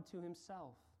crowd to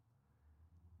himself.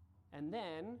 And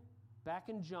then Back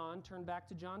in John, turn back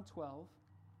to John 12.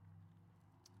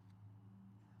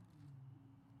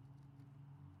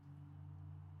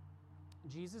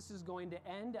 Jesus is going to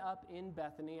end up in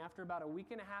Bethany after about a week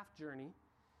and a half journey.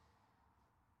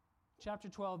 Chapter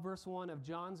 12, verse 1 of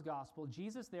John's Gospel.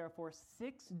 Jesus, therefore,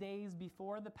 6 days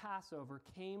before the Passover,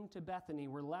 came to Bethany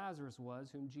where Lazarus was,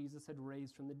 whom Jesus had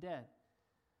raised from the dead.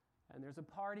 And there's a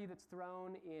party that's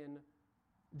thrown in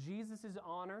Jesus'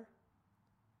 honor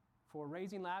for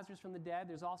raising Lazarus from the dead.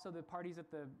 There's also the parties at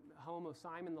the home of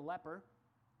Simon the leper,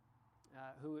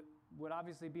 who would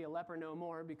obviously be a leper no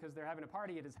more because they're having a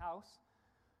party at his house.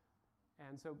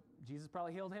 And so Jesus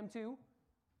probably healed him too.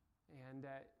 And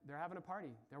they're having a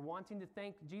party. They're wanting to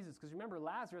thank Jesus. Because remember,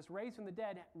 Lazarus, raised from the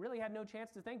dead, really had no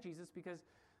chance to thank Jesus because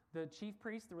the chief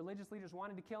priests, the religious leaders,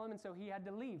 wanted to kill him, and so he had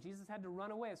to leave. Jesus had to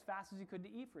run away as fast as he could to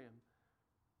Ephraim.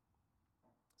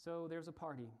 So there's a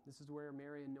party. This is where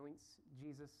Mary anoints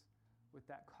Jesus with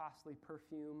that costly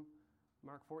perfume.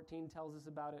 Mark 14 tells us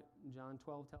about it. John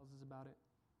 12 tells us about it.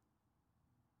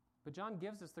 But John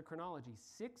gives us the chronology.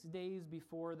 6 days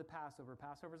before the Passover.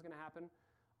 Passover is going to happen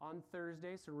on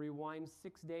Thursday, so rewind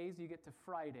 6 days, you get to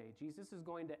Friday. Jesus is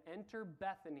going to enter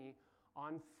Bethany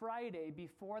on Friday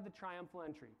before the triumphal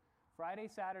entry. Friday,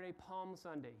 Saturday, Palm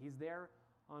Sunday. He's there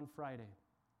on Friday.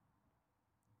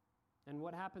 And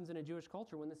what happens in a Jewish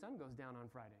culture when the sun goes down on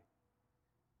Friday?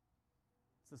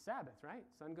 It's the Sabbath, right?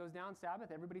 Sun goes down, Sabbath,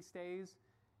 everybody stays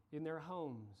in their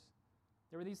homes.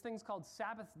 There were these things called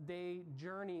Sabbath day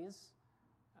journeys.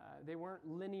 They weren't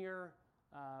linear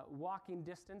walking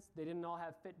distance. They didn't all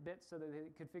have Fitbits so that they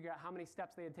could figure out how many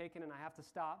steps they had taken and I have to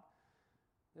stop.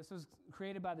 This was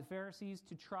created by the Pharisees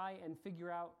to try and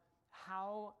figure out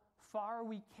how far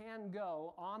we can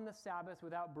go on the Sabbath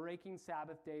without breaking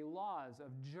Sabbath day laws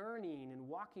of journeying and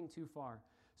walking too far.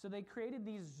 So they created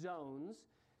these zones.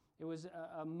 It was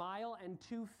a mile and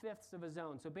 2/5 of a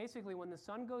zone. So basically when the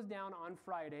sun goes down on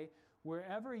Friday,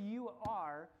 wherever you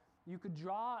are, you could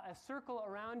draw a circle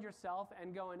around yourself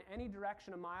and go in any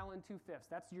direction a mile and 2/5.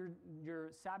 That's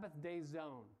your Sabbath day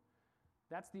zone.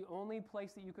 That's the only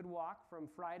place that you could walk from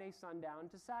Friday sundown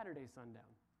to Saturday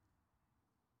sundown.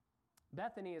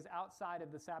 Bethany is outside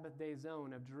of the Sabbath day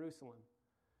zone of Jerusalem.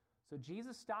 So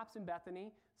Jesus stops in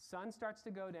Bethany, sun starts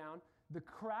to go down. The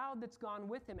crowd that's gone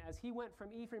with him as he went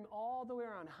from Ephraim all the way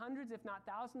around, hundreds if not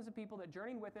thousands of people that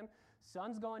journeyed with him,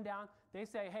 sun's going down. They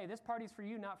say, hey, this party's for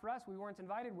you, not for us. We weren't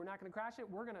invited. We're not going to crash it.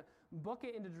 We're going to book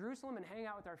it into Jerusalem and hang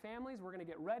out with our families. We're going to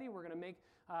get ready. We're going to make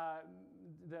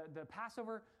the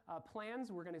Passover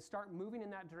plans. We're going to start moving in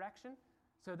that direction.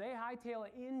 So they hightail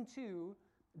it into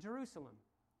Jerusalem.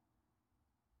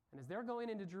 And as they're going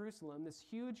into Jerusalem, this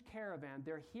huge caravan,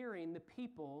 they're hearing the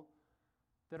people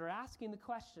that are asking the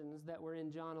questions that were in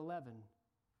John 11.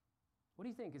 What do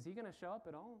you think? Is he going to show up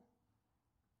at all?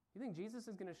 You think Jesus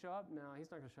is going to show up? No, he's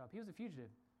not going to show up. He was a fugitive.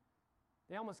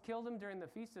 They almost killed him during the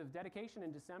Feast of Dedication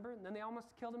in December, and then they almost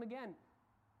killed him again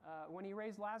when he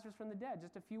raised Lazarus from the dead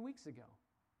just a few weeks ago.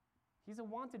 He's a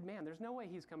wanted man. There's no way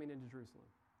he's coming into Jerusalem.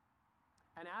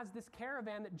 And as this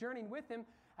caravan that journeyed with him,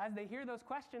 as they hear those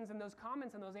questions and those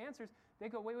comments and those answers, they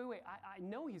go, wait, I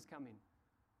know he's coming.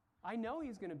 I know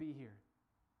he's going to be here.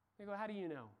 They go, how do you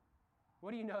know?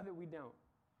 What do you know that we don't?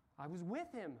 I was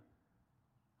with him.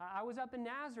 I was up in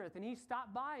Nazareth, and he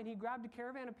stopped by, and he grabbed a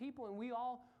caravan of people, and we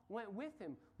all went with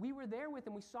him. We were there with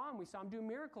him. We saw him do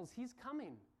miracles. He's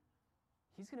coming.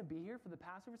 He's going to be here for the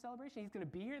Passover celebration. He's going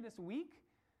to be here this week.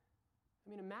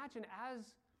 I mean, imagine as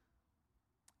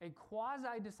a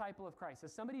quasi-disciple of Christ,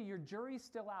 as somebody, your jury's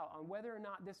still out on whether or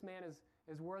not this man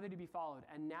is worthy to be followed,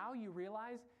 and now you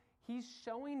realize he's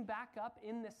showing back up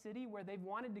in the city where they've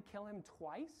wanted to kill him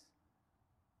twice.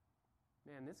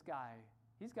 Man, this guy,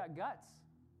 he's got guts.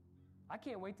 I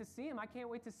can't wait to see him. I can't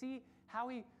wait to see how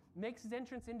he makes his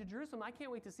entrance into Jerusalem. I can't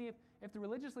wait to see if the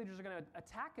religious leaders are going to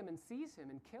attack him and seize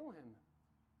him and kill him.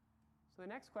 So the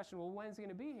next question, well, when is he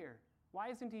going to be here? Why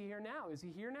isn't he here now? Is he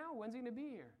here now? When's he going to be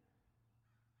here?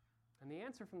 And the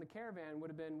answer from the caravan would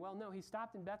have been, well, no, he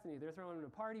stopped in Bethany. They're throwing him a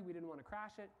party. We didn't want to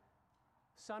crash it.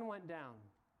 Sun went down.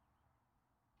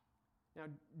 Now,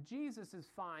 Jesus is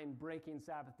fine breaking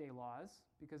Sabbath day laws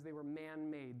because they were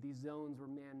man-made. These zones were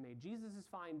man-made. Jesus is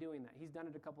fine doing that. He's done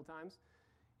it a couple times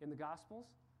in the Gospels,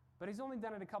 but he's only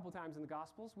done it a couple times in the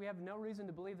Gospels. We have no reason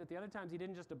to believe that the other times he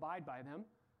didn't just abide by them.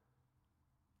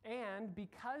 And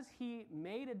because he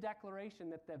made a declaration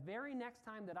that the very next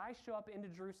time that I show up into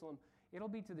Jerusalem, it'll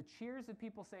be to the cheers of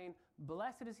people saying,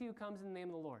 blessed is he who comes in the name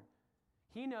of the Lord.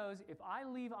 He knows if I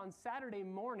leave on Saturday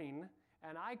morning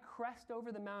and I crest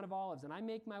over the Mount of Olives and I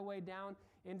make my way down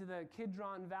into the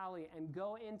Kidron Valley and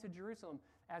go into Jerusalem,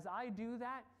 as I do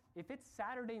that, if it's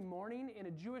Saturday morning in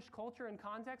a Jewish culture and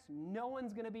context, no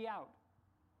one's going to be out.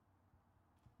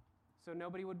 So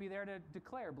nobody would be there to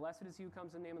declare, blessed is he who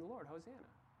comes in the name of the Lord, Hosanna.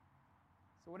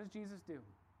 So what does Jesus do?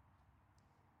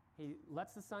 He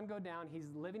lets the sun go down.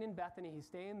 He's living in Bethany. He's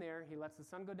staying there. He lets the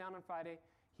sun go down on Friday.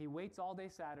 He waits all day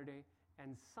Saturday.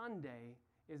 And Sunday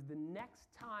is the next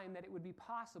time that it would be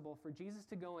possible for Jesus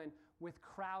to go in with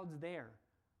crowds there.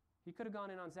 He could have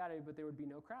gone in on Saturday, but there would be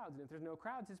no crowds. And if there's no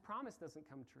crowds, his promise doesn't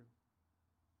come true.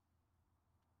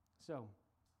 So,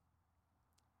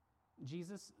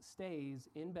 Jesus stays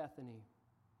in Bethany.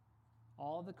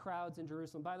 All the crowds in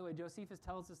Jerusalem. By the way, Josephus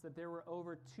tells us that there were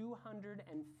over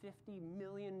 250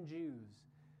 million Jews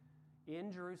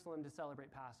in Jerusalem to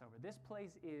celebrate Passover. This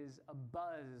place is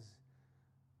abuzz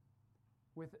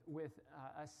with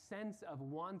a sense of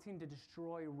wanting to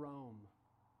destroy Rome.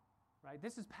 Right?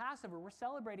 This is Passover. We're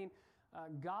celebrating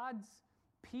God's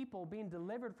people being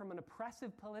delivered from an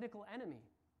oppressive political enemy.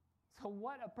 So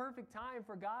what a perfect time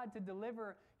for God to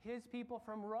deliver his people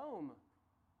from Rome.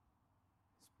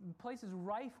 The place is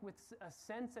rife with a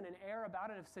sense and an air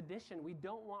about it of sedition. We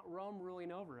don't want Rome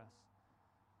ruling over us.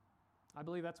 I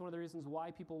believe that's one of the reasons why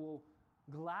people will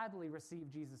gladly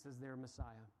receive Jesus as their Messiah.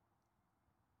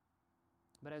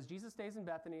 But as Jesus stays in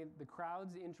Bethany, the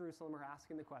crowds in Jerusalem are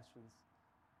asking the questions.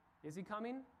 Is he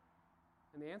coming?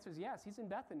 And the answer is yes, he's in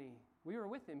Bethany. We were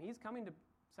with him. He's coming to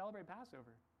celebrate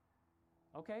Passover.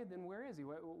 Okay, then where is he?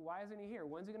 Why isn't he here?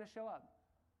 When's he going to show up?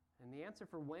 And the answer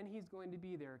for when he's going to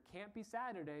be there can't be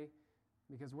Saturday,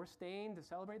 because we're staying to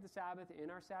celebrate the Sabbath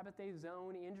in our Sabbath day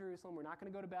zone in Jerusalem. We're not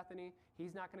going to go to Bethany.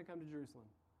 He's not going to come to Jerusalem.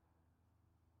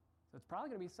 So it's probably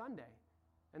going to be Sunday.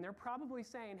 And they're probably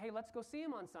saying, hey, let's go see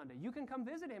him on Sunday. You can come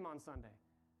visit him on Sunday.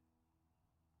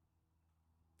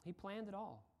 He planned it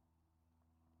all.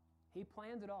 He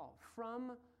planned it all.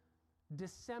 From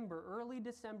December, early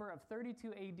December of 32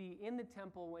 AD in the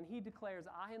temple, when he declares,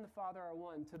 I and the Father are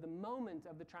one, to the moment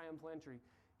of the triumphal entry,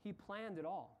 he planned it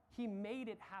all. He made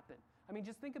it happen. I mean,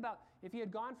 just think about if he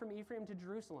had gone from Ephraim to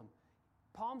Jerusalem.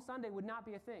 Palm Sunday would not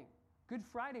be a thing. Good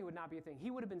Friday would not be a thing.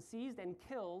 He would have been seized and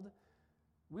killed.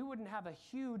 We wouldn't have a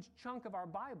huge chunk of our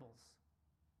Bibles,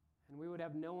 and we would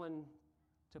have no one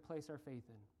to place our faith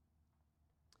in.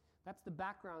 That's the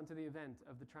background to the event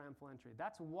of the triumphal entry.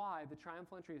 That's why the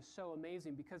triumphal entry is so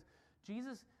amazing, because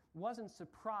Jesus wasn't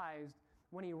surprised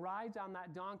when he rides on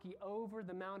that donkey over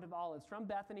the Mount of Olives. From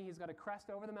Bethany, he's got to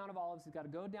crest over the Mount of Olives. He's got to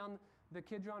go down the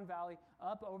Kidron Valley,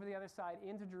 up over the other side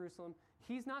into Jerusalem.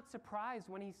 He's not surprised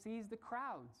when he sees the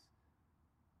crowds.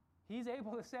 He's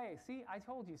able to say, see, I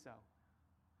told you so.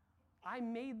 I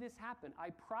made this happen. I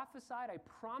prophesied, I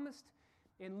promised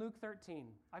in Luke 13.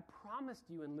 I promised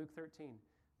you in Luke 13.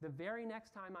 The very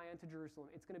next time I enter Jerusalem,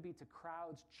 it's going to be to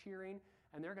crowds cheering,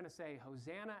 and they're going to say,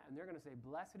 Hosanna, and they're going to say,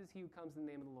 blessed is he who comes in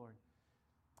the name of the Lord.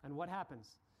 And what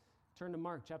happens? Turn to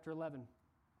Mark chapter 11.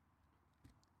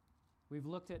 We've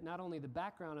looked at not only the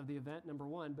background of the event, number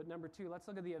one, but number two, let's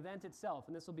look at the event itself.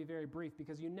 And this will be very brief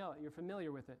because you know it, you're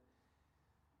familiar with it.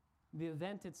 The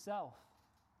event itself.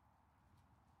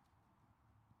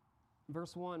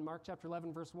 Verse 1, Mark chapter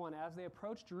 11, verse 1. As they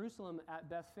approached Jerusalem at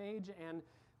Bethphage and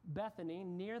Bethany,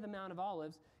 near the Mount of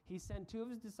Olives, he sent two of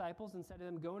his disciples and said to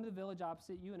them, go into the village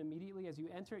opposite you, and immediately as you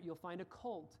enter it, you'll find a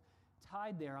colt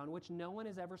tied there on which no one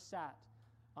has ever sat.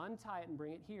 Untie it and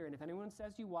bring it here. And if anyone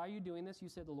says to you, why are you doing this? You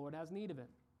say, the Lord has need of it.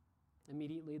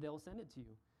 Immediately they'll send it to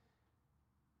you.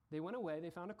 They went away. They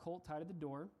found a colt tied at the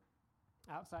door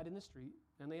outside in the street,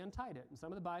 and they untied it. And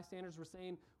some of the bystanders were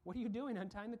saying, what are you doing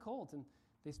untying the colt? And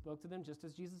they spoke to them just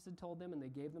as Jesus had told them, and they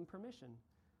gave them permission.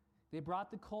 They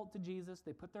brought the colt to Jesus.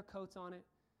 They put their coats on it,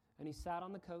 and he sat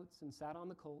on the coats and sat on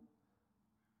the colt.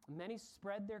 Many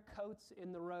spread their coats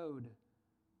in the road,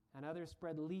 and others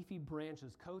spread leafy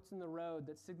branches, coats in the road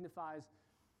that signifies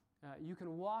you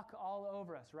can walk all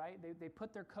over us, right? They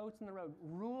put their coats in the road.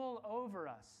 Rule over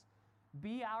us.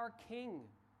 Be our king.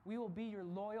 We will be your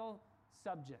loyal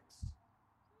subjects.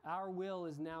 Our will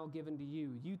is now given to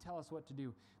you. You tell us what to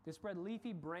do. They spread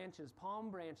leafy branches, palm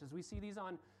branches. We see these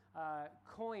on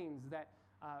coins that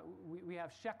we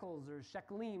have shekels or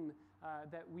sheklim,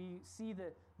 that we see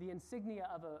the insignia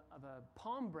of a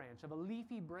palm branch, of a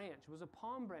leafy branch. It was a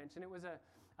palm branch, and it was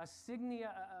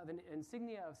an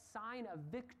insignia of sign of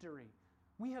victory.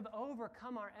 We have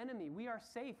overcome our enemy. We are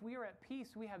safe. We are at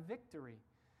peace. We have victory.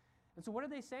 And so what are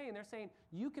they saying? They're saying,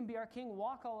 you can be our king,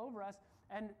 walk all over us.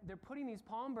 And they're putting these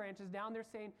palm branches down. They're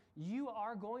saying, you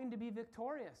are going to be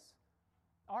victorious.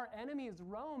 Our enemy is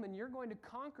Rome, and you're going to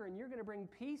conquer, and you're going to bring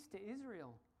peace to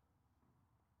Israel.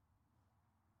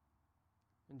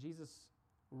 And Jesus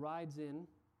rides in,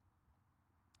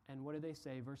 and what do they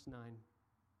say? Verse 9.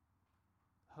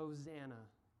 Hosanna.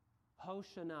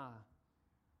 Hoshana.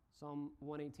 Psalm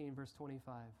 118, verse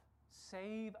 25.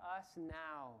 Save us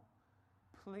now.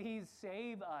 Please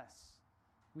save us.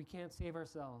 We can't save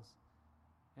ourselves.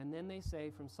 And then they say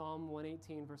from Psalm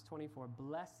 118, verse 24,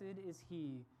 Blessed is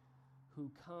he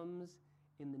who comes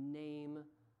in the name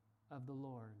of the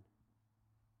Lord.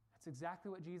 That's exactly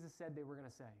what Jesus said they were going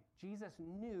to say. Jesus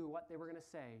knew what they were going to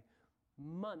say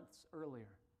months earlier.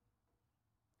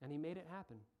 And he made it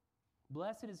happen.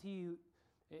 Blessed is he who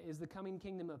is the coming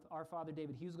kingdom of our father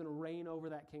David. He was going to reign over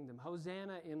that kingdom.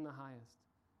 Hosanna in the highest.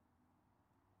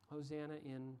 Hosanna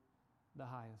in the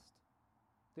highest.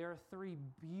 There are three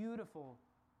beautiful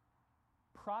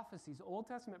prophecies, Old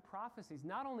Testament prophecies.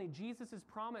 Not only Jesus'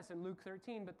 promise in Luke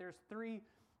 13, but there's three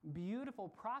beautiful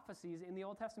prophecies in the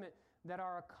Old Testament that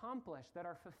are accomplished, that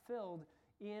are fulfilled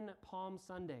in Palm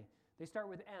Sunday. They start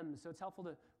with M, so it's helpful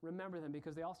to remember them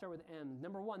because they all start with M.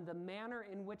 Number one, the manner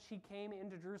in which he came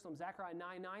into Jerusalem. Zechariah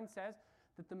 9:9 says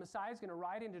that the Messiah is going to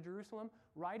ride into Jerusalem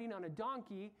riding on a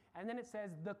donkey, and then it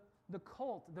says the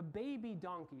colt, the baby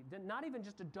donkey. Not even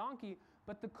just a donkey,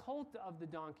 but the colt of the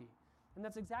donkey. And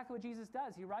that's exactly what Jesus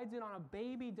does. He rides in on a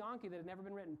baby donkey that had never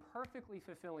been ridden, perfectly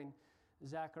fulfilling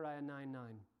Zechariah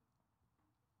 9:9.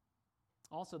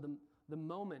 Also, the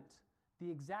moment, the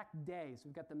exact day. So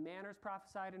we've got the manners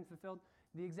prophesied and fulfilled.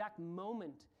 The exact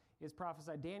moment is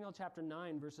prophesied. Daniel chapter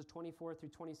 9, verses 24 through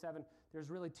 27. There's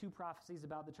really two prophecies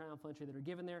about the triumphal entry that are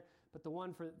given there. But the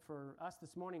one for us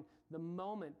this morning, the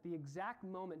moment, the exact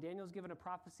moment, Daniel's given a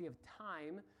prophecy of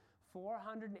time,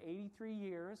 483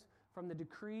 years from the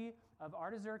decree of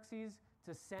Artaxerxes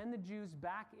to send the Jews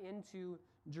back into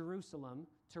Jerusalem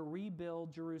to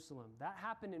rebuild Jerusalem. That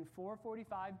happened in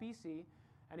 445 BC.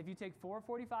 And if you take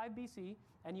 445 BC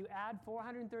and you add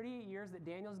 438 years that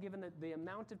Daniel's given the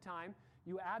amount of time,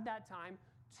 you add that time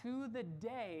to the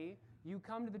day you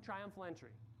come to the triumphal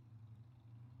entry.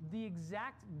 The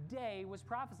exact day was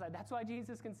prophesied. That's why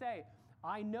Jesus can say,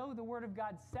 I know the Word of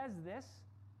God says this.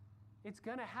 It's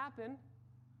going to happen.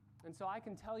 And so I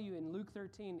can tell you in Luke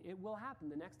 13, it will happen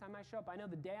the next time I show up. I know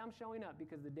the day I'm showing up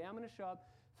because the day I'm going to show up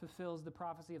fulfills the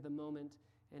prophecy of the moment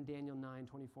in Daniel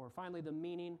 9:24. Finally, the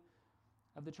meaning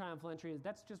of the triumphal entry is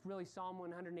that's just really Psalm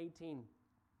 118.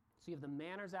 So you have the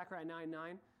manner, Zechariah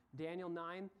 9:9, Daniel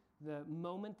 9, the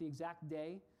moment, the exact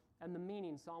day, and the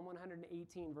meaning, Psalm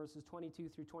 118, verses 22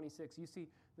 through 26. You see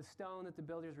the stone that the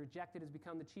builders rejected has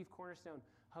become the chief cornerstone.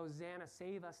 Hosanna,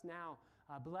 save us now.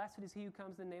 Blessed is he who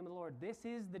comes in the name of the Lord. This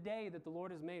is the day that the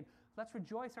Lord has made. Let's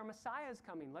rejoice, our Messiah is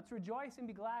coming. Let's rejoice and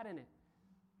be glad in it.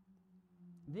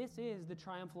 This is the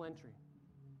triumphal entry.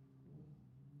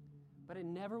 But it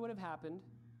never would have happened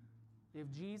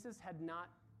if Jesus had not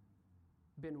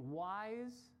been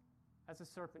wise as a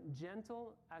serpent,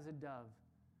 gentle as a dove,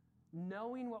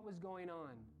 knowing what was going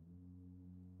on,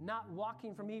 not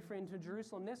walking from Ephraim to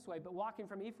Jerusalem this way, but walking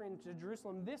from Ephraim to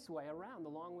Jerusalem this way, around, the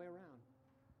long way around.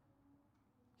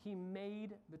 He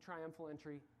made the triumphal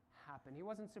entry happen. He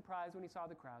wasn't surprised when he saw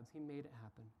the crowds. He made it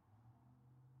happen.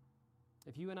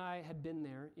 If you and I had been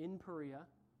there in Perea,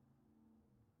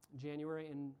 January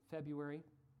and February,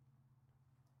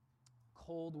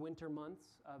 cold winter months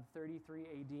of 33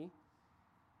 AD,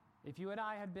 if you and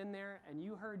I had been there and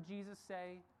you heard Jesus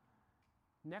say,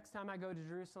 next time I go to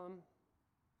Jerusalem,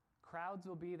 crowds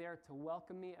will be there to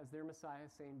welcome me as their Messiah,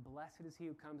 saying, blessed is he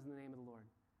who comes in the name of the Lord.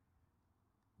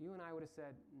 You and I would have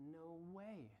said, no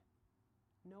way.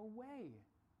 No way.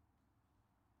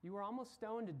 You were almost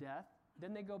stoned to death.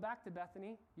 Then they go back to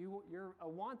Bethany. You're a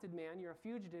wanted man. You're a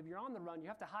fugitive. You're on the run. You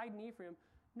have to hide in Ephraim.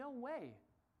 No way.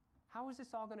 How is this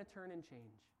all going to turn and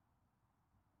change?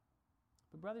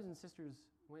 But brothers and sisters,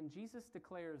 when Jesus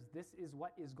declares this is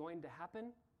what is going to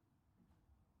happen,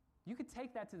 you could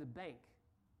take that to the bank.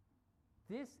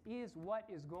 This is what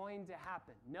is going to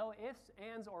happen. No ifs,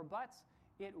 ands, or buts.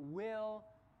 It will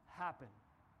happen.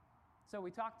 So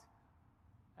we talked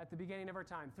at the beginning of our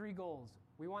time, 3 goals.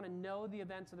 We want to know the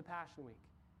events of the Passion Week.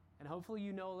 And hopefully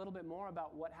you know a little bit more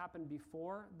about what happened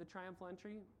before the triumphal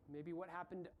entry, maybe what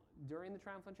happened during the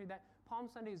triumphal entry. That Palm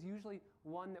Sunday is usually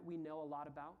one that we know a lot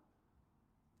about.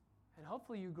 And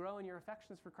hopefully you grow in your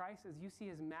affections for Christ as you see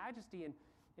his majesty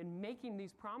in making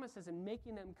these promises and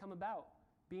making them come about,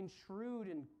 being shrewd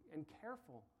and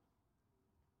careful.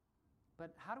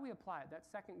 But how do we apply it? That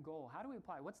second goal, how do we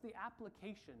apply it? What's the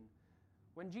application?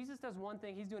 When Jesus does one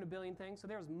thing, he's doing a billion things, so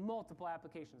there's multiple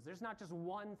applications. There's not just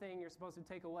one thing you're supposed to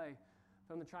take away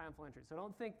from the triumphal entry. So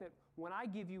don't think that when I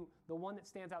give you the one that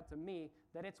stands out to me,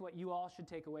 that it's what you all should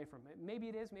take away from it. Maybe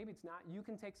it is, maybe it's not. You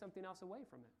can take something else away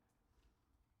from it.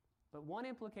 But one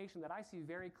implication that I see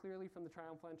very clearly from the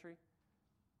triumphal entry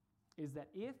is that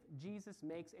if Jesus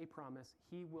makes a promise,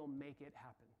 he will make it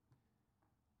happen.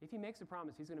 If he makes a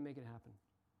promise, he's going to make it happen.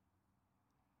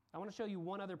 I want to show you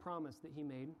one other promise that he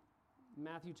made.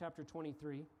 Matthew chapter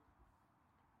 23.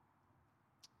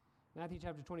 Matthew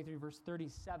chapter 23, verse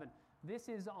 37. This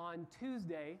is on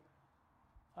Tuesday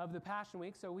of the Passion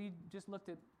Week. So we just looked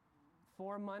at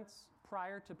 4 months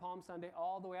prior to Palm Sunday,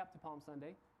 all the way up to Palm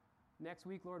Sunday. Next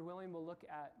week, Lord willing, we'll look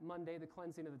at Monday, the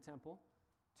cleansing of the temple.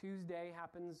 Tuesday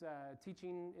happens,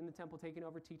 teaching in the temple, taking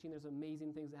over teaching. There's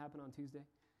amazing things that happen on Tuesday.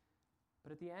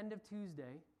 But at the end of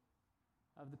Tuesday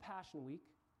of the Passion Week,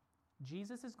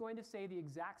 Jesus is going to say the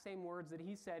exact same words that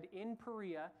he said in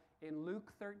Perea in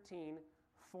Luke 13,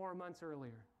 4 months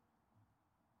earlier.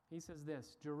 He says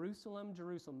this, Jerusalem,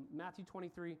 Jerusalem, Matthew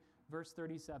 23, verse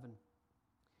 37.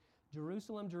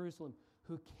 Jerusalem, Jerusalem,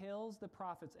 who kills the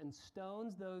prophets and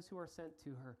stones those who are sent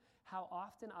to her. How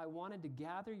often I wanted to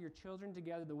gather your children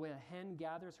together the way a hen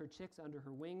gathers her chicks under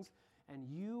her wings, and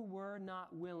you were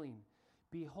not willing.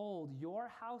 Behold, your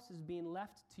house is being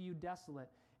left to you desolate.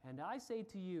 And I say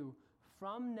to you,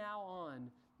 from now on,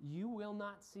 you will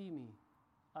not see me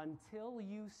until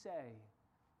you say,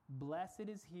 blessed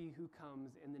is he who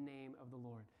comes in the name of the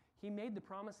Lord. He made the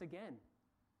promise again.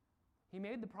 He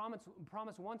made the promise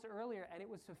once earlier, and it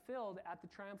was fulfilled at the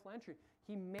triumphal entry.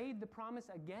 He made the promise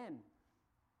again.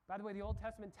 By the way, the Old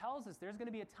Testament tells us there's going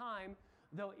to be a time,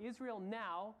 though Israel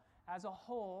now, as a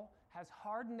whole, has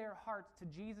hardened their hearts to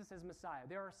Jesus as Messiah.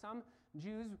 There are some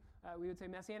Jews, we would say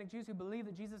Messianic Jews, who believe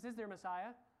that Jesus is their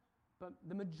Messiah, but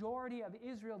the majority of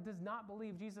Israel does not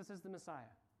believe Jesus is the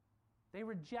Messiah. They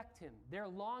reject him. They're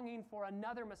longing for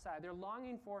another Messiah. They're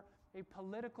longing for a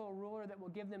political ruler that will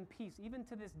give them peace. Even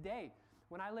to this day,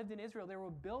 when I lived in Israel, there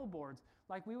were billboards.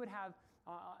 Like we would have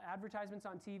advertisements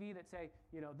on TV that say,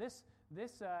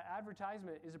 this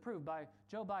advertisement is approved by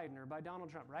Joe Biden or by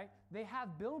Donald Trump, right? They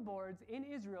have billboards in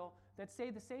Israel that say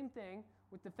the same thing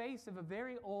with the face of a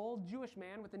very old Jewish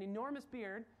man with an enormous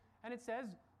beard, and it says,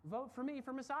 vote for me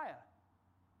for Messiah.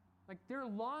 Like they're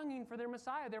longing for their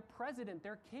Messiah, their president,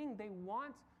 their king. They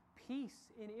want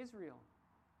peace in Israel.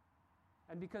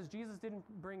 And because Jesus didn't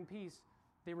bring peace,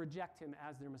 they reject him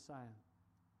as their Messiah.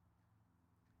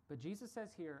 But Jesus says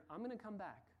here, I'm going to come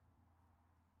back.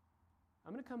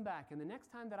 I'm going to come back. And the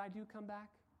next time that I do come back,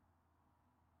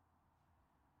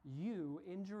 you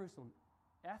in Jerusalem,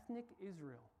 ethnic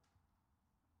Israel,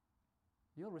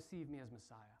 you'll receive me as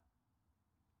Messiah.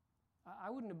 I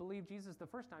wouldn't have believed Jesus the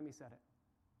first time he said it.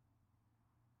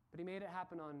 But he made it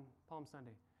happen on Palm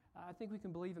Sunday. I think we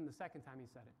can believe him the second time he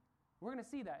said it. We're going to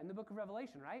see that in the book of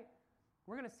Revelation, right?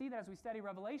 We're going to see that as we study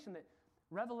Revelation, that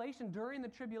Revelation during the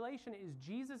tribulation is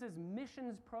Jesus'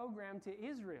 missions program to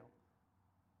Israel.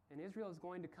 And Israel is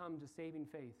going to come to saving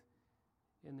faith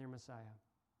in their Messiah.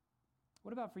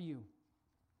 What about for you?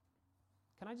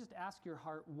 Can I just ask your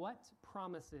heart, what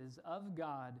promises of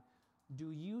God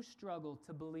do you struggle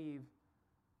to believe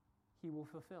he will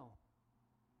fulfill?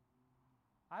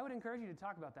 I would encourage you to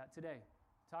talk about that today.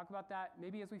 Talk about that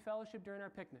maybe as we fellowship during our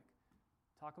picnic.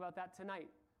 Talk about that tonight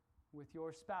with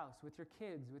your spouse, with your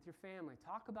kids, with your family.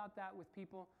 Talk about that with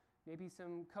people, maybe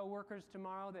some coworkers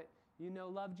tomorrow that you know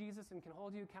love Jesus and can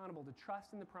hold you accountable to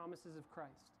trust in the promises of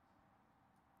Christ.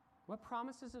 What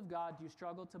promises of God do you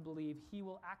struggle to believe he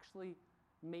will actually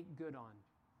make good on?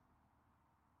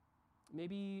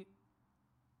 Maybe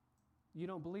you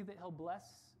don't believe that he'll bless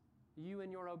you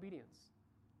in your obedience.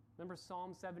 Remember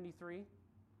Psalm 73?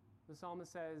 The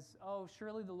psalmist says, oh,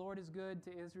 surely the Lord is good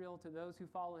to Israel, to those who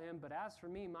follow him. But as for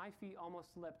me, my feet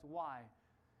almost slipped. Why?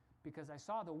 Because I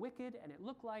saw the wicked, and it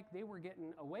looked like they were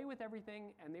getting away with everything,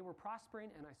 and they were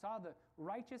prospering. And I saw the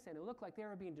righteous, and it looked like they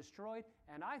were being destroyed.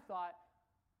 And I thought,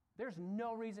 there's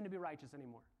no reason to be righteous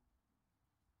anymore.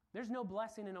 There's no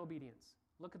blessing in obedience.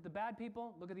 Look at the bad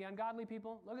people. Look at the ungodly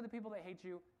people. Look at the people that hate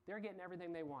you. They're getting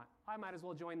everything they want. I might as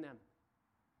well join them.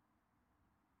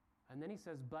 And then he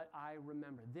says, but I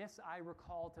remember. This I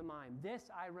recall to mind. This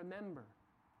I remember.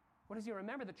 What does he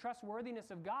remember? The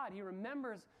trustworthiness of God. He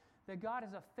remembers that God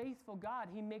is a faithful God.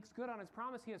 He makes good on his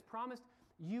promise. He has promised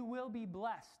you will be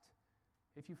blessed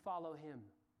if you follow him.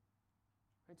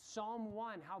 Right? Psalm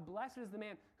 1, how blessed is the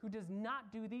man who does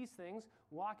not do these things,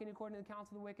 walking according to the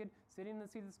counsel of the wicked, sitting in the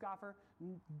seat of the scoffer,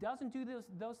 doesn't do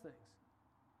those things.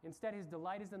 Instead, his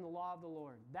delight is in the law of the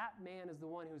Lord. That man is the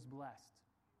one who's blessed.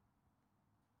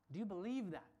 Do you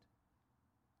believe that?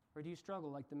 Or do you struggle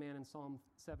like the man in Psalm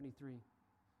 73? Do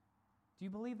you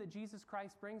believe that Jesus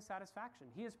Christ brings satisfaction?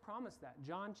 He has promised that.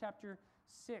 John chapter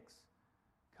 6,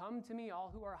 come to me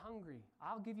all who are hungry.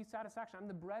 I'll give you satisfaction. I'm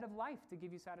the bread of life to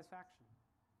give you satisfaction.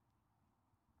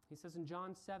 He says in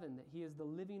John 7 that he is the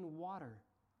living water.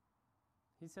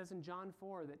 He says in John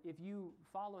 4 that if you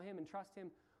follow him and trust him,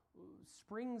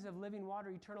 springs of living water,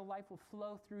 eternal life will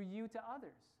flow through you to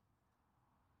others.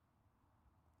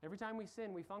 Every time we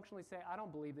sin, we functionally say, I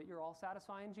don't believe that you're all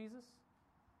satisfying, Jesus,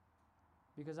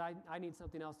 because I need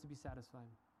something else to be satisfied.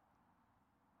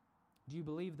 Do you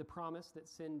believe the promise that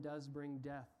sin does bring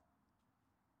death?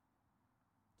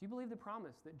 Do you believe the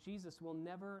promise that Jesus will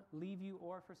never leave you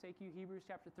or forsake you? Hebrews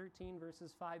chapter 13,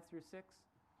 verses 5 through 6.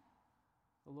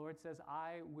 The Lord says,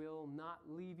 I will not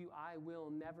leave you. I will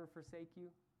never forsake you.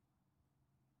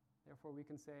 Therefore, we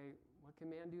can say, what can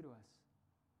man do to us?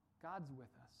 God's with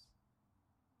us.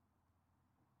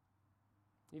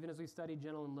 Even as we study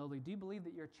gentle and lowly, do you believe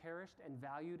that you're cherished and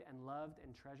valued and loved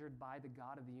and treasured by the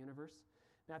God of the universe?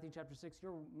 Matthew chapter 6,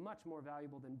 you're much more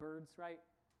valuable than birds, right?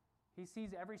 He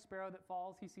sees every sparrow that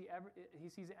falls. He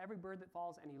sees every bird that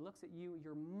falls, and he looks at you.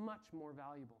 You're much more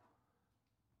valuable.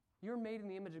 You're made in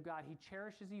the image of God. He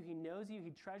cherishes you. He knows you.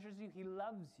 He treasures you. He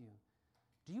loves you.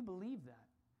 Do you believe that?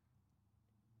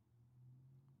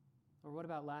 Or what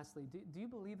about lastly, do you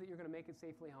believe that you're going to make it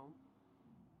safely home?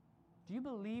 Do you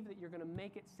believe that you're going to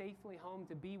make it safely home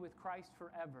to be with Christ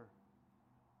forever?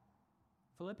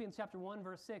 Philippians chapter 1,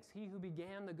 verse 6, he who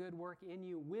began the good work in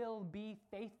you will be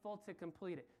faithful to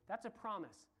complete it. That's a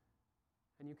promise.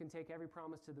 And you can take every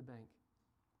promise to the bank.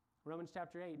 Romans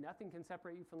chapter 8, nothing can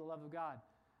separate you from the love of God.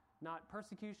 Not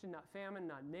persecution, not famine,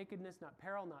 not nakedness, not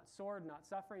peril, not sword, not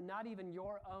suffering, not even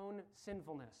your own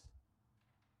sinfulness.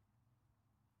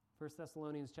 1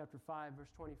 Thessalonians chapter 5,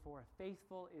 verse 24,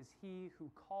 faithful is he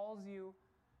who calls you,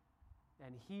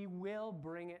 and he will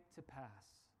bring it to pass.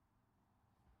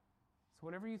 So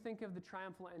whenever you think of the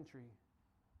triumphal entry,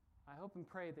 I hope and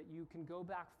pray that you can go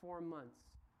back 4 months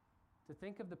to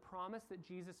think of the promise that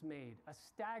Jesus made, a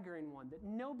staggering one that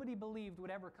nobody believed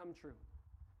would ever come true.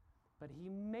 But he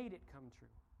made it come true.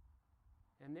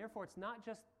 And therefore, it's not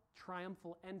just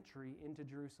triumphal entry into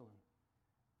Jerusalem.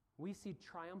 We see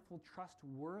triumphal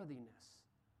trustworthiness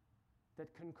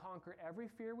that can conquer every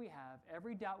fear we have,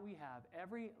 every doubt we have,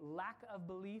 every lack of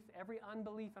belief, every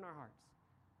unbelief in our hearts.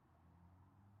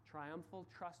 Triumphal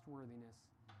trustworthiness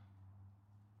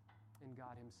in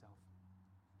God himself.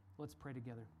 Let's pray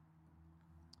together.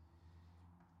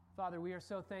 Father, we are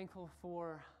so thankful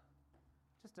for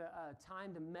just a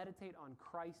time to meditate on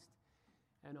Christ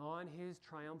and on his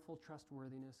triumphal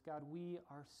trustworthiness. God, we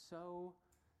are so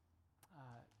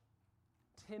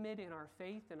timid in our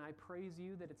faith, and I praise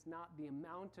you that it's not the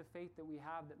amount of faith that we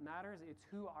have that matters, it's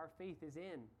who our faith is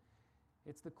in.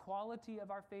 It's the quality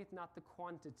of our faith, not the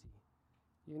quantity.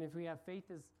 Even if we have faith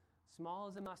as small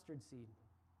as a mustard seed,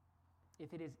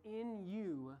 if it is in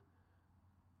you,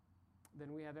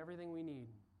 then we have everything we need.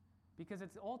 Because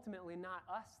it's ultimately not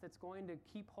us that's going to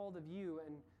keep hold of you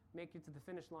and make it to the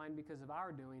finish line because of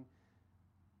our doing,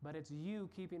 but it's you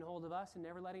keeping hold of us and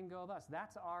never letting go of us.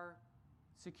 That's our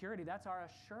security. That's our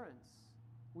assurance.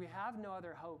 We have no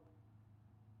other hope.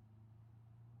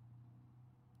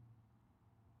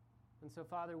 And so,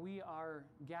 Father, we are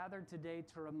gathered today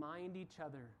to remind each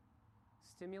other,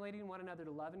 stimulating one another to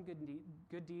love and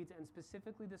good deeds, and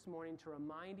specifically this morning to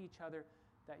remind each other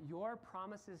that your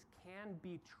promises can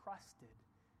be trusted.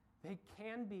 They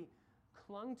can be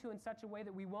clung to in such a way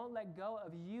that we won't let go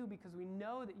of you because we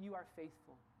know that you are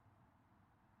faithful.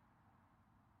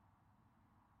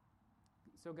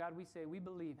 So God, we say, we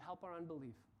believe. Help our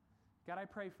unbelief. God, I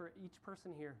pray for each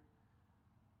person here,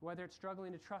 whether it's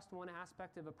struggling to trust one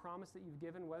aspect of a promise that you've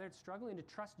given, whether it's struggling to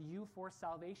trust you for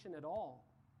salvation at all.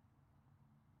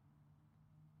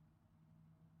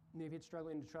 Maybe it's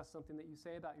struggling to trust something that you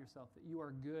say about yourself, that you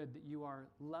are good, that you are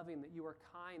loving, that you are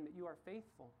kind, that you are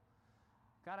faithful.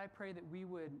 God, I pray that we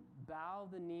would bow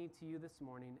the knee to you this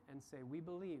morning and say, we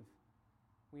believe.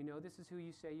 We know this is who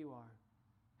you say you are.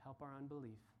 Help our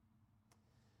unbelief.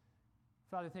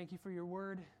 Father, thank you for your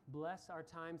word. Bless our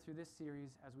time through this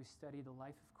series as we study the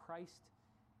life of Christ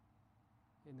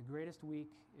in the greatest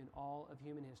week in all of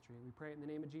human history. We pray it in the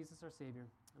name of Jesus, our Savior.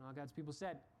 And all God's people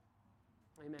said,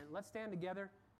 amen. Let's stand together.